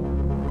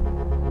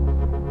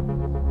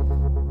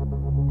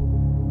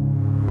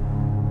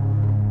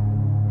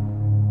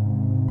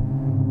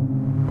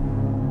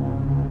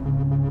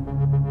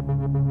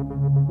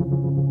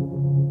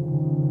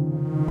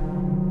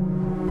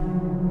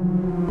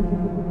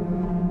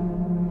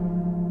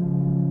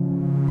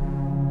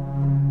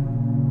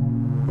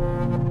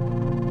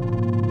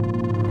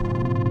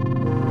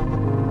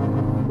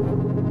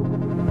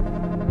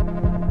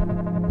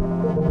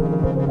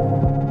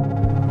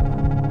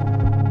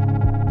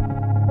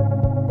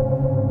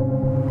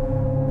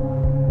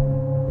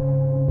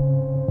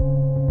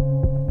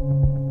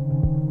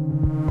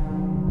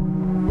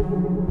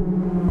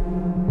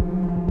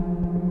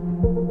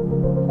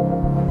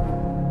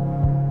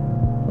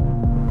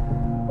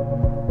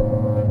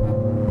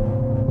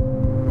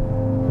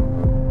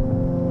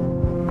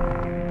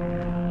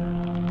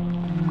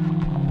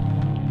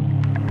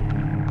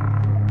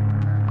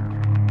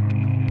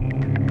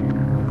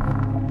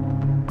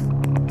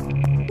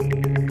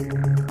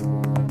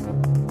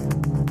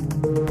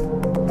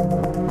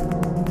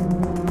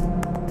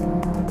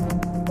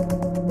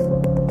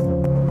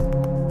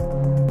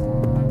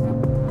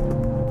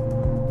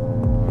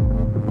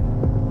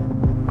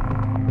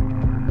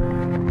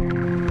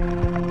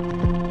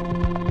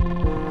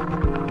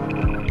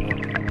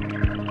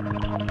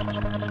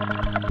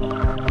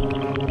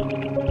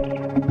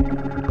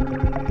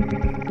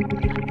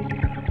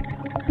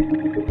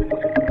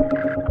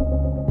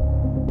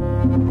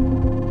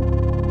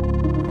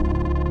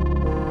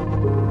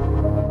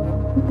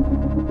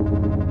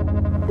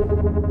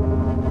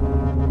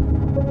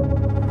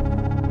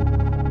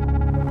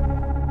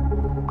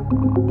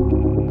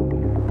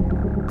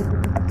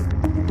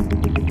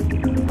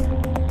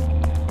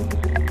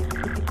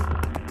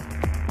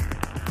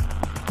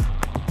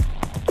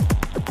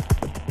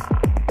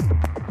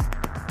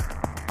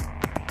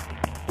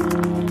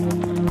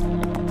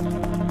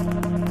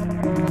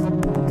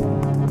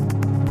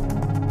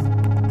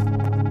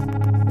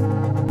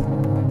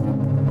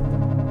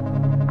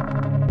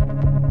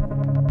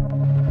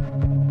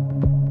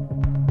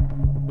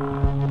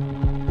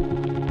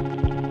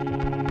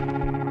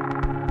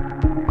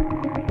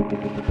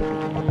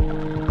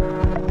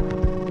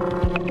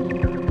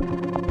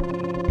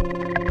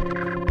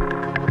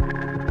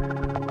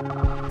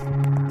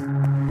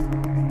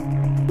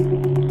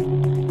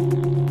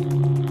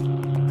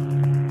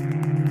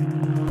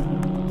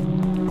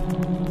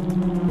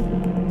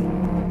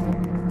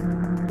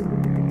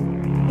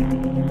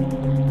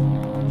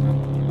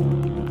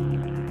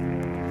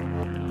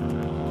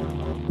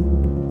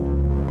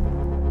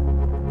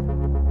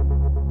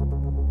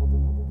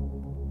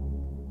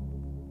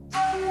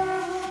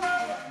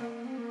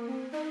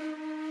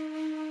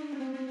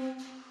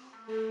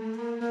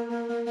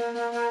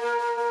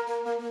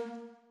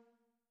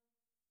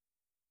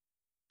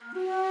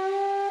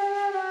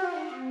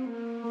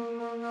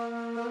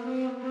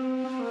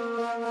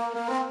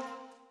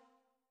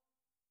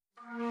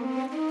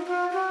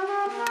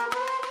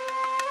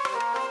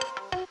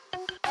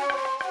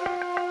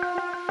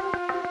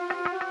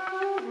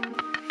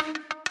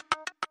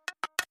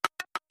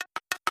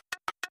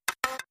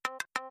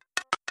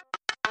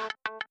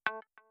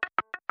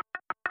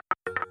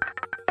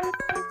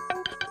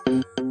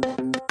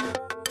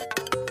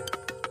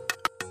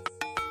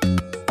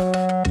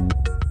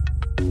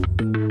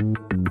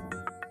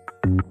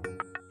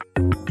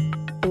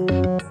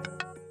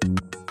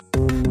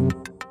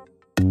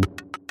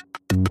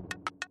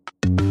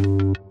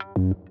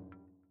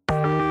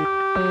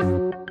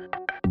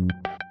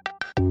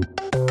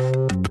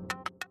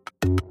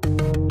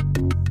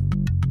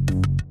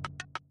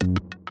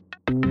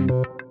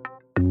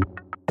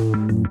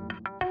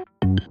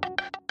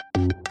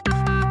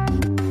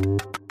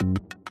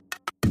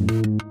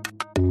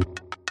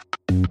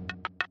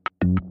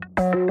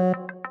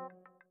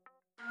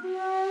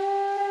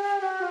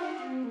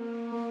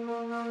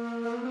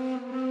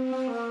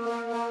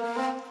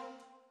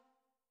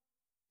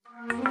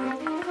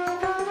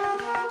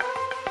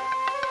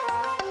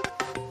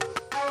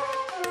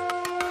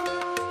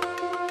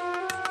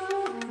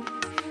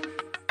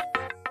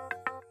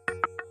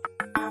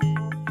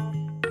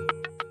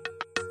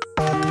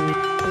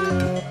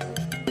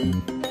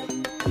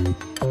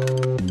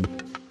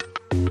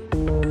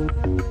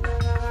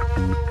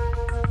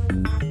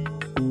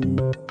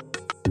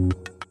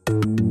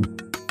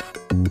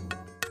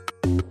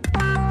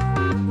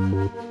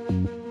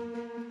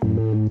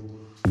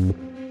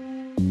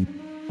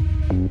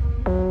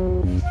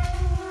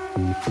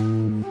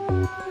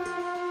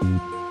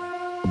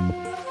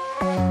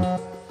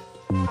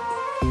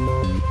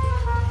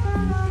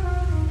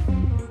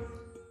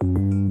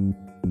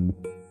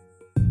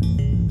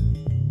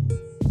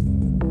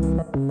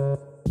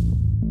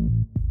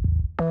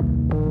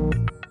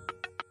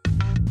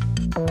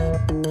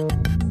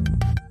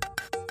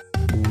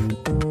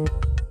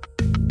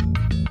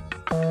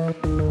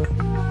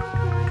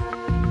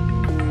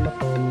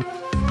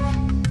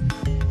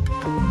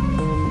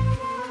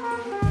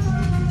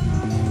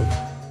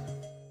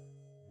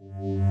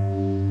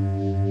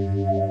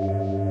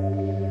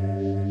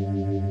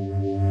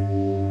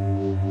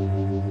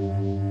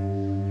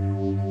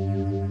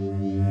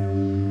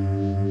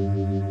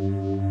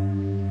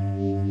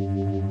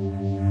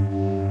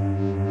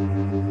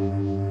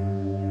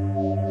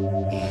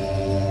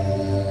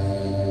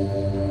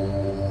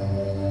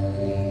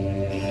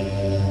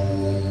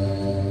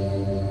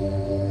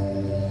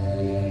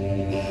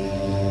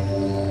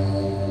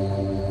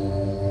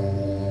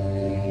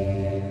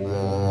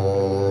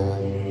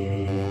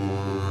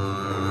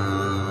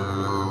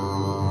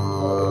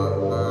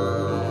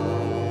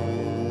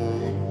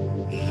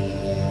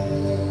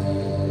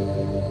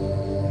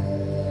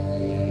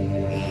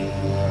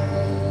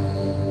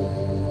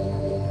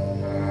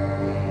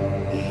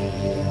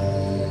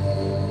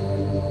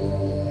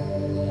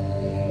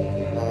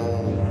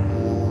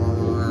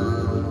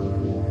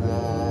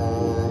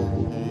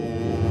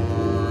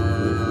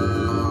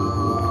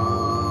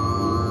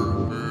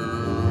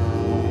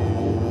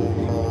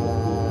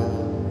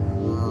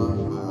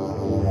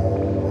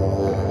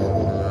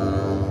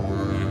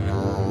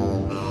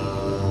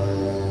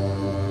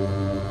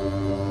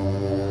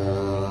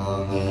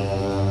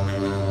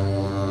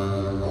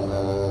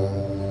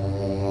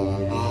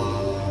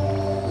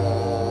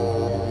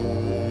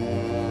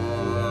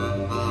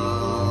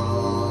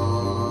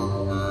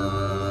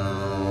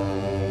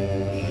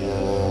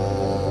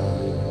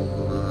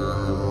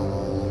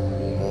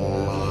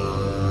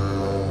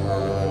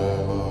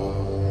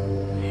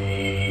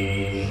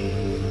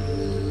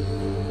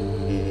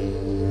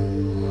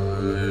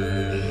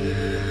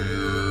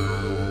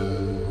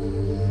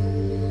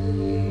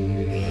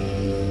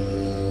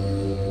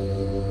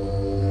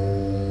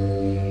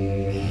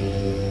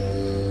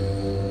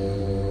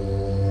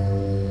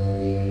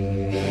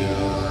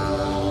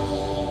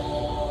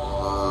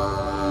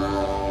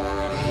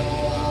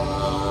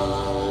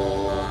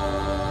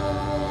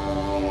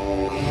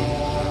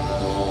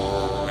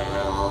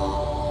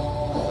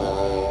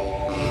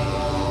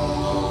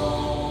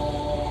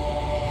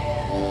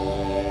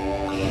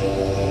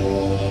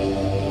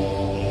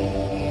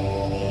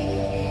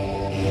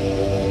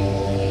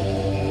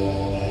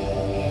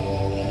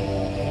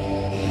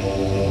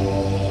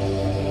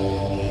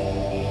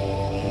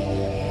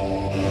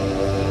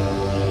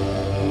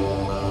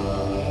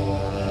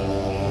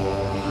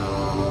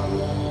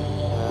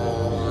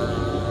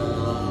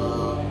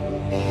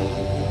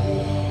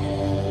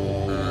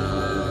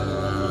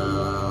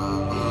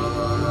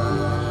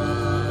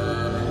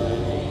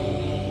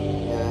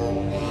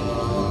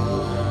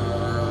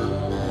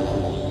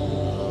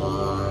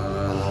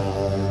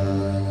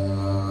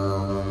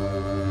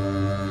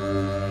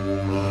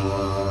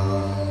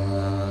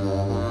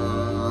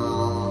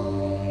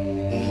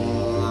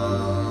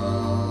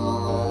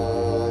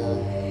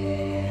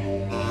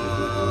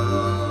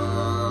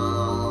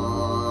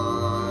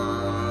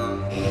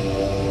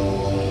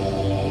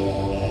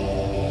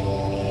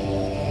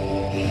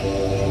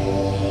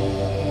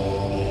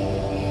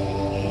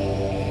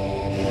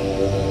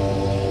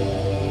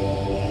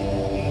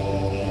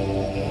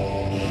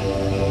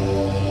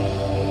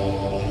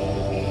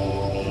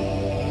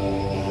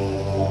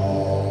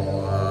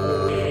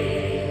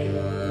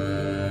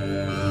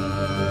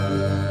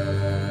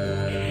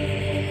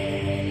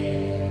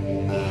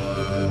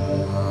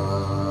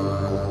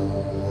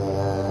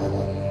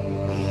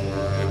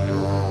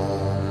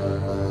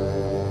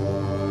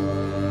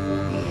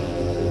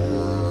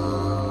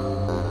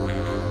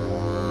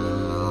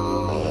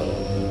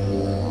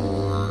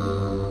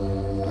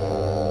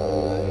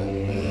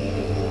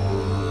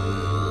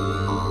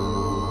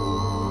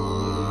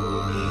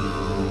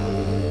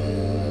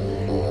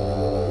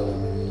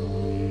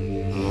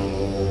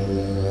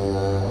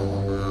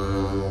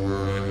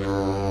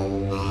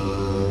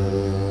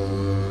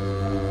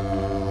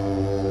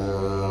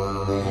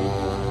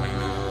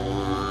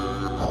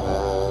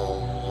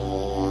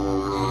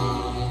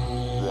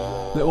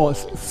 There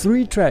was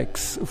 3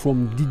 tracks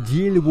from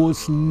Didier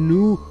Lebeau's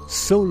new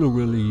solo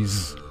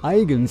release,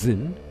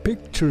 Eigensinn,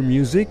 Picture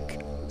Music,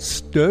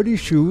 Sturdy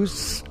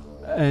Shoes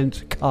and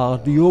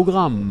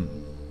Cardiogram.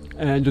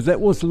 And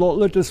that was Lord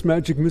Litter's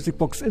Magic Music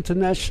Box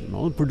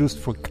International, produced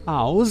for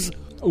Cows,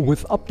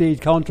 with update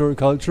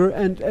counterculture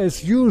and,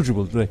 as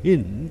usual, the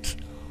hint,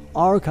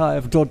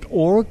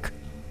 archive.org,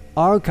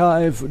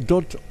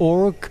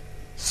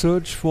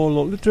 search for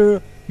Lord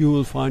Litter, you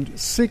will find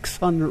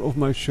 600 of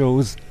my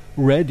shows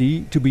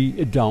ready to be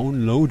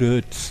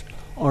downloaded.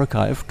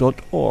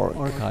 Archive.org.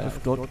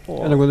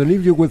 And I'm going to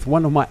leave you with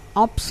one of my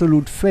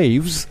absolute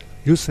faves,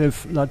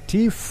 Yusef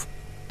Lateef,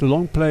 the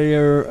long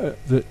player,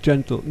 the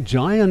gentle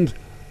giant,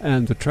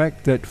 and the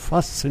track that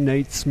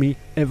fascinates me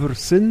ever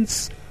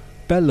since,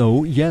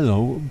 Bellow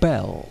Yellow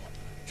Bell.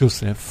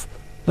 Yusef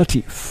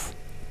Lateef.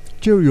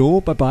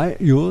 Cheerio, bye-bye,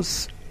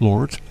 yours,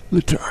 Lord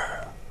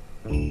Litter.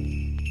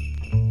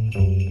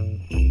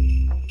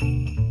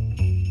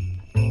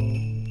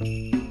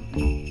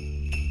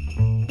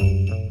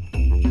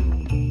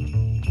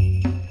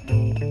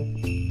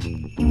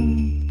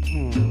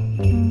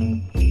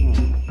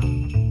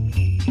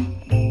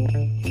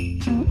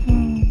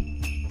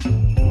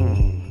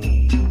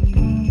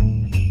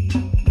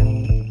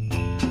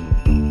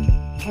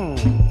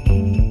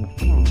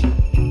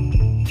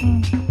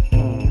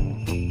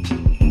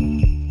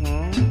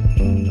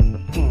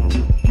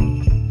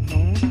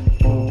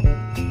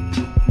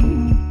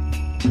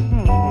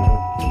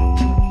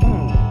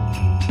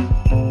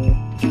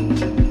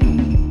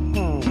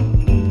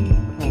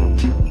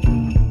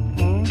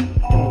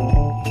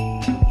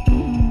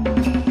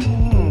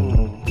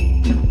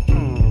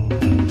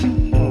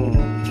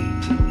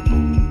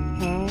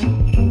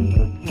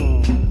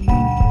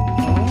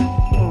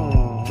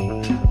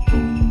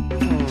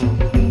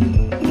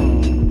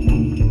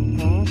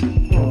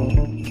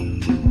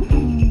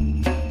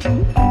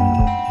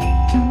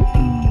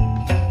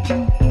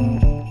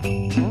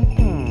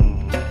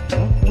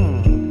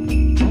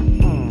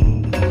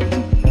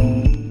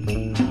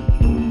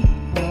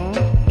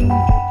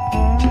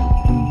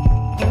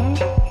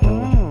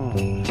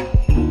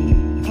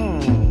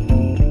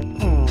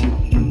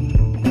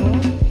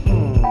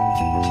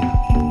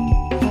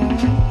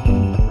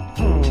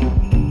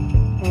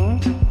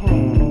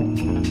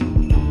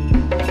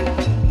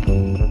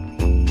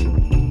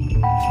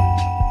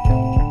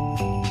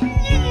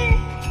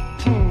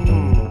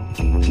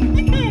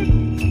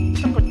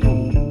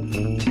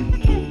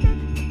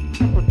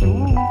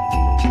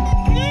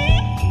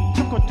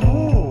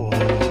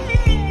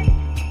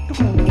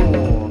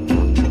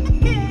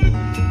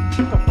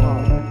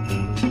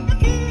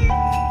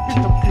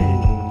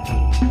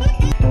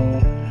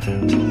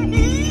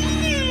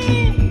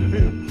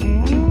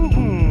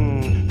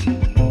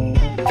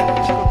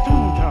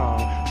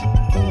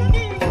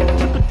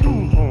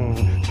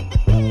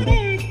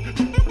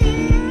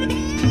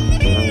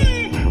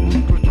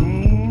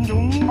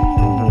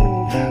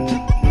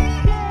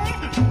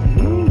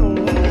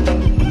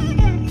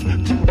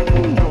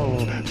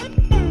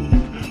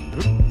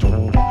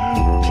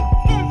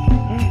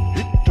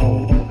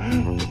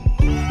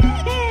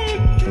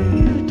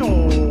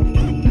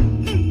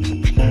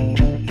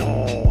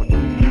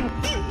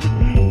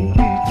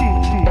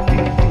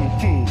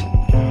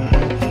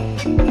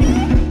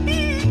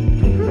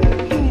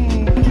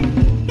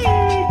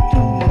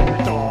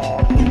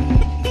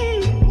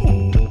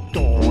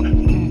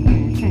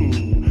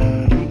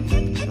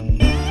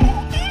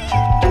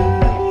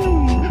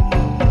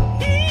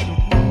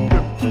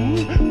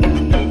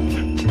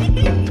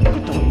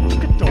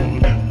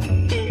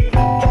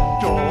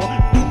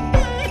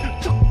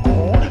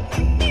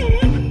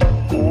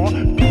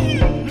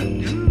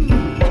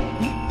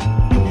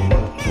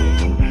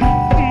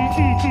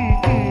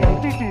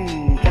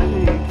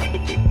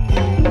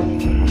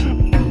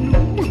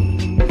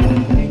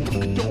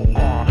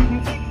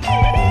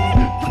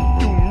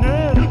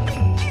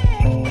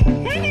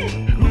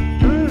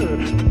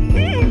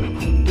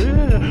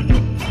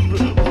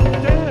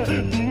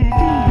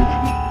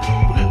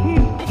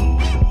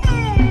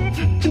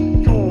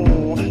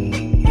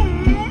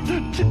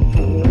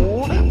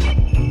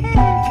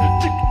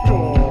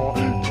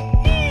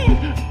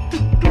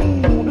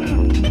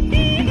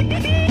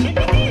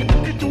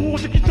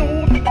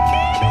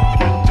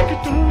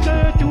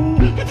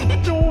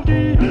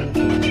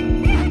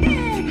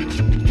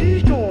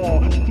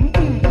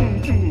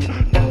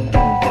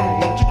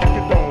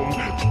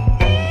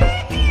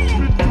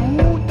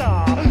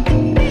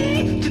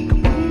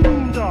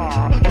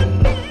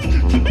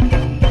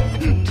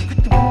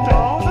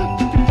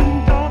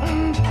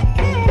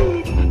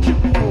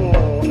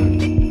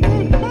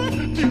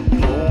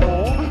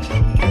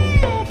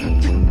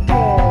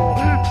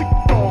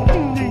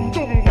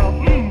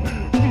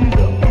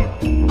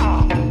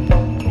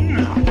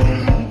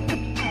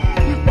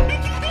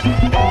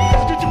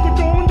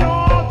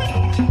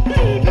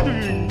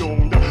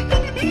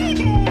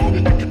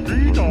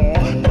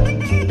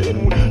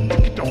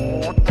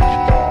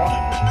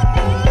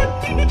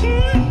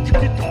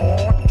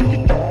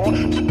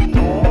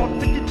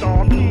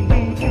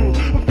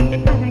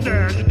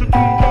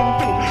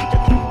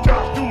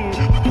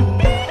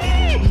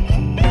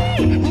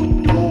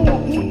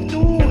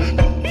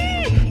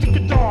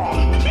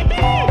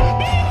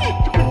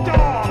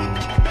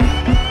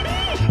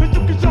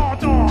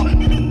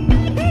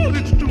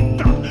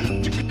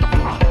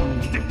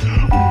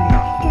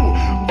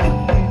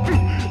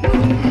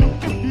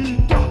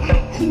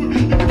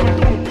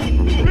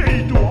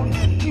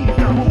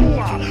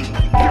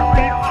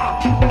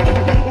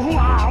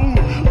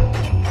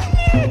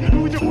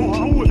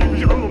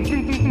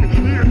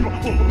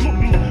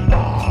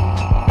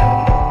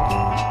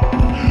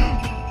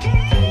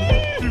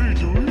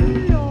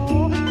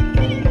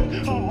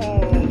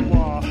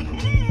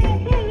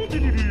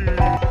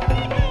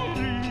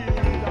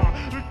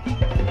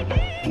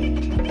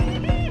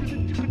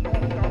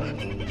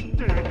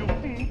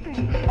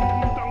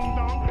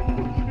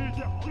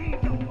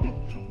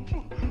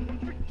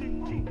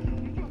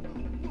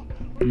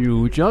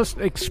 You just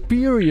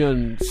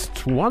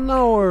experienced 1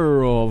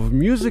 hour of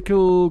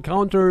musical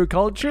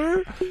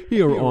counterculture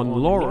here on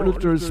Laura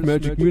Litter's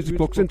Magic Music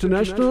Box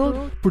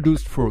International,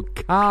 produced for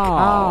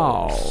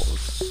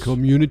Chaos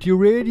Community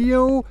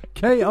Radio,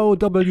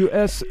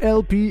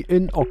 KOWSLP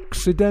in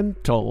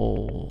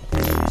Occidental.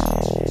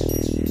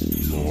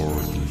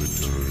 Laura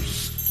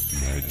Litter's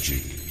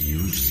Magic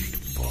Music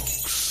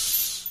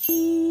Box.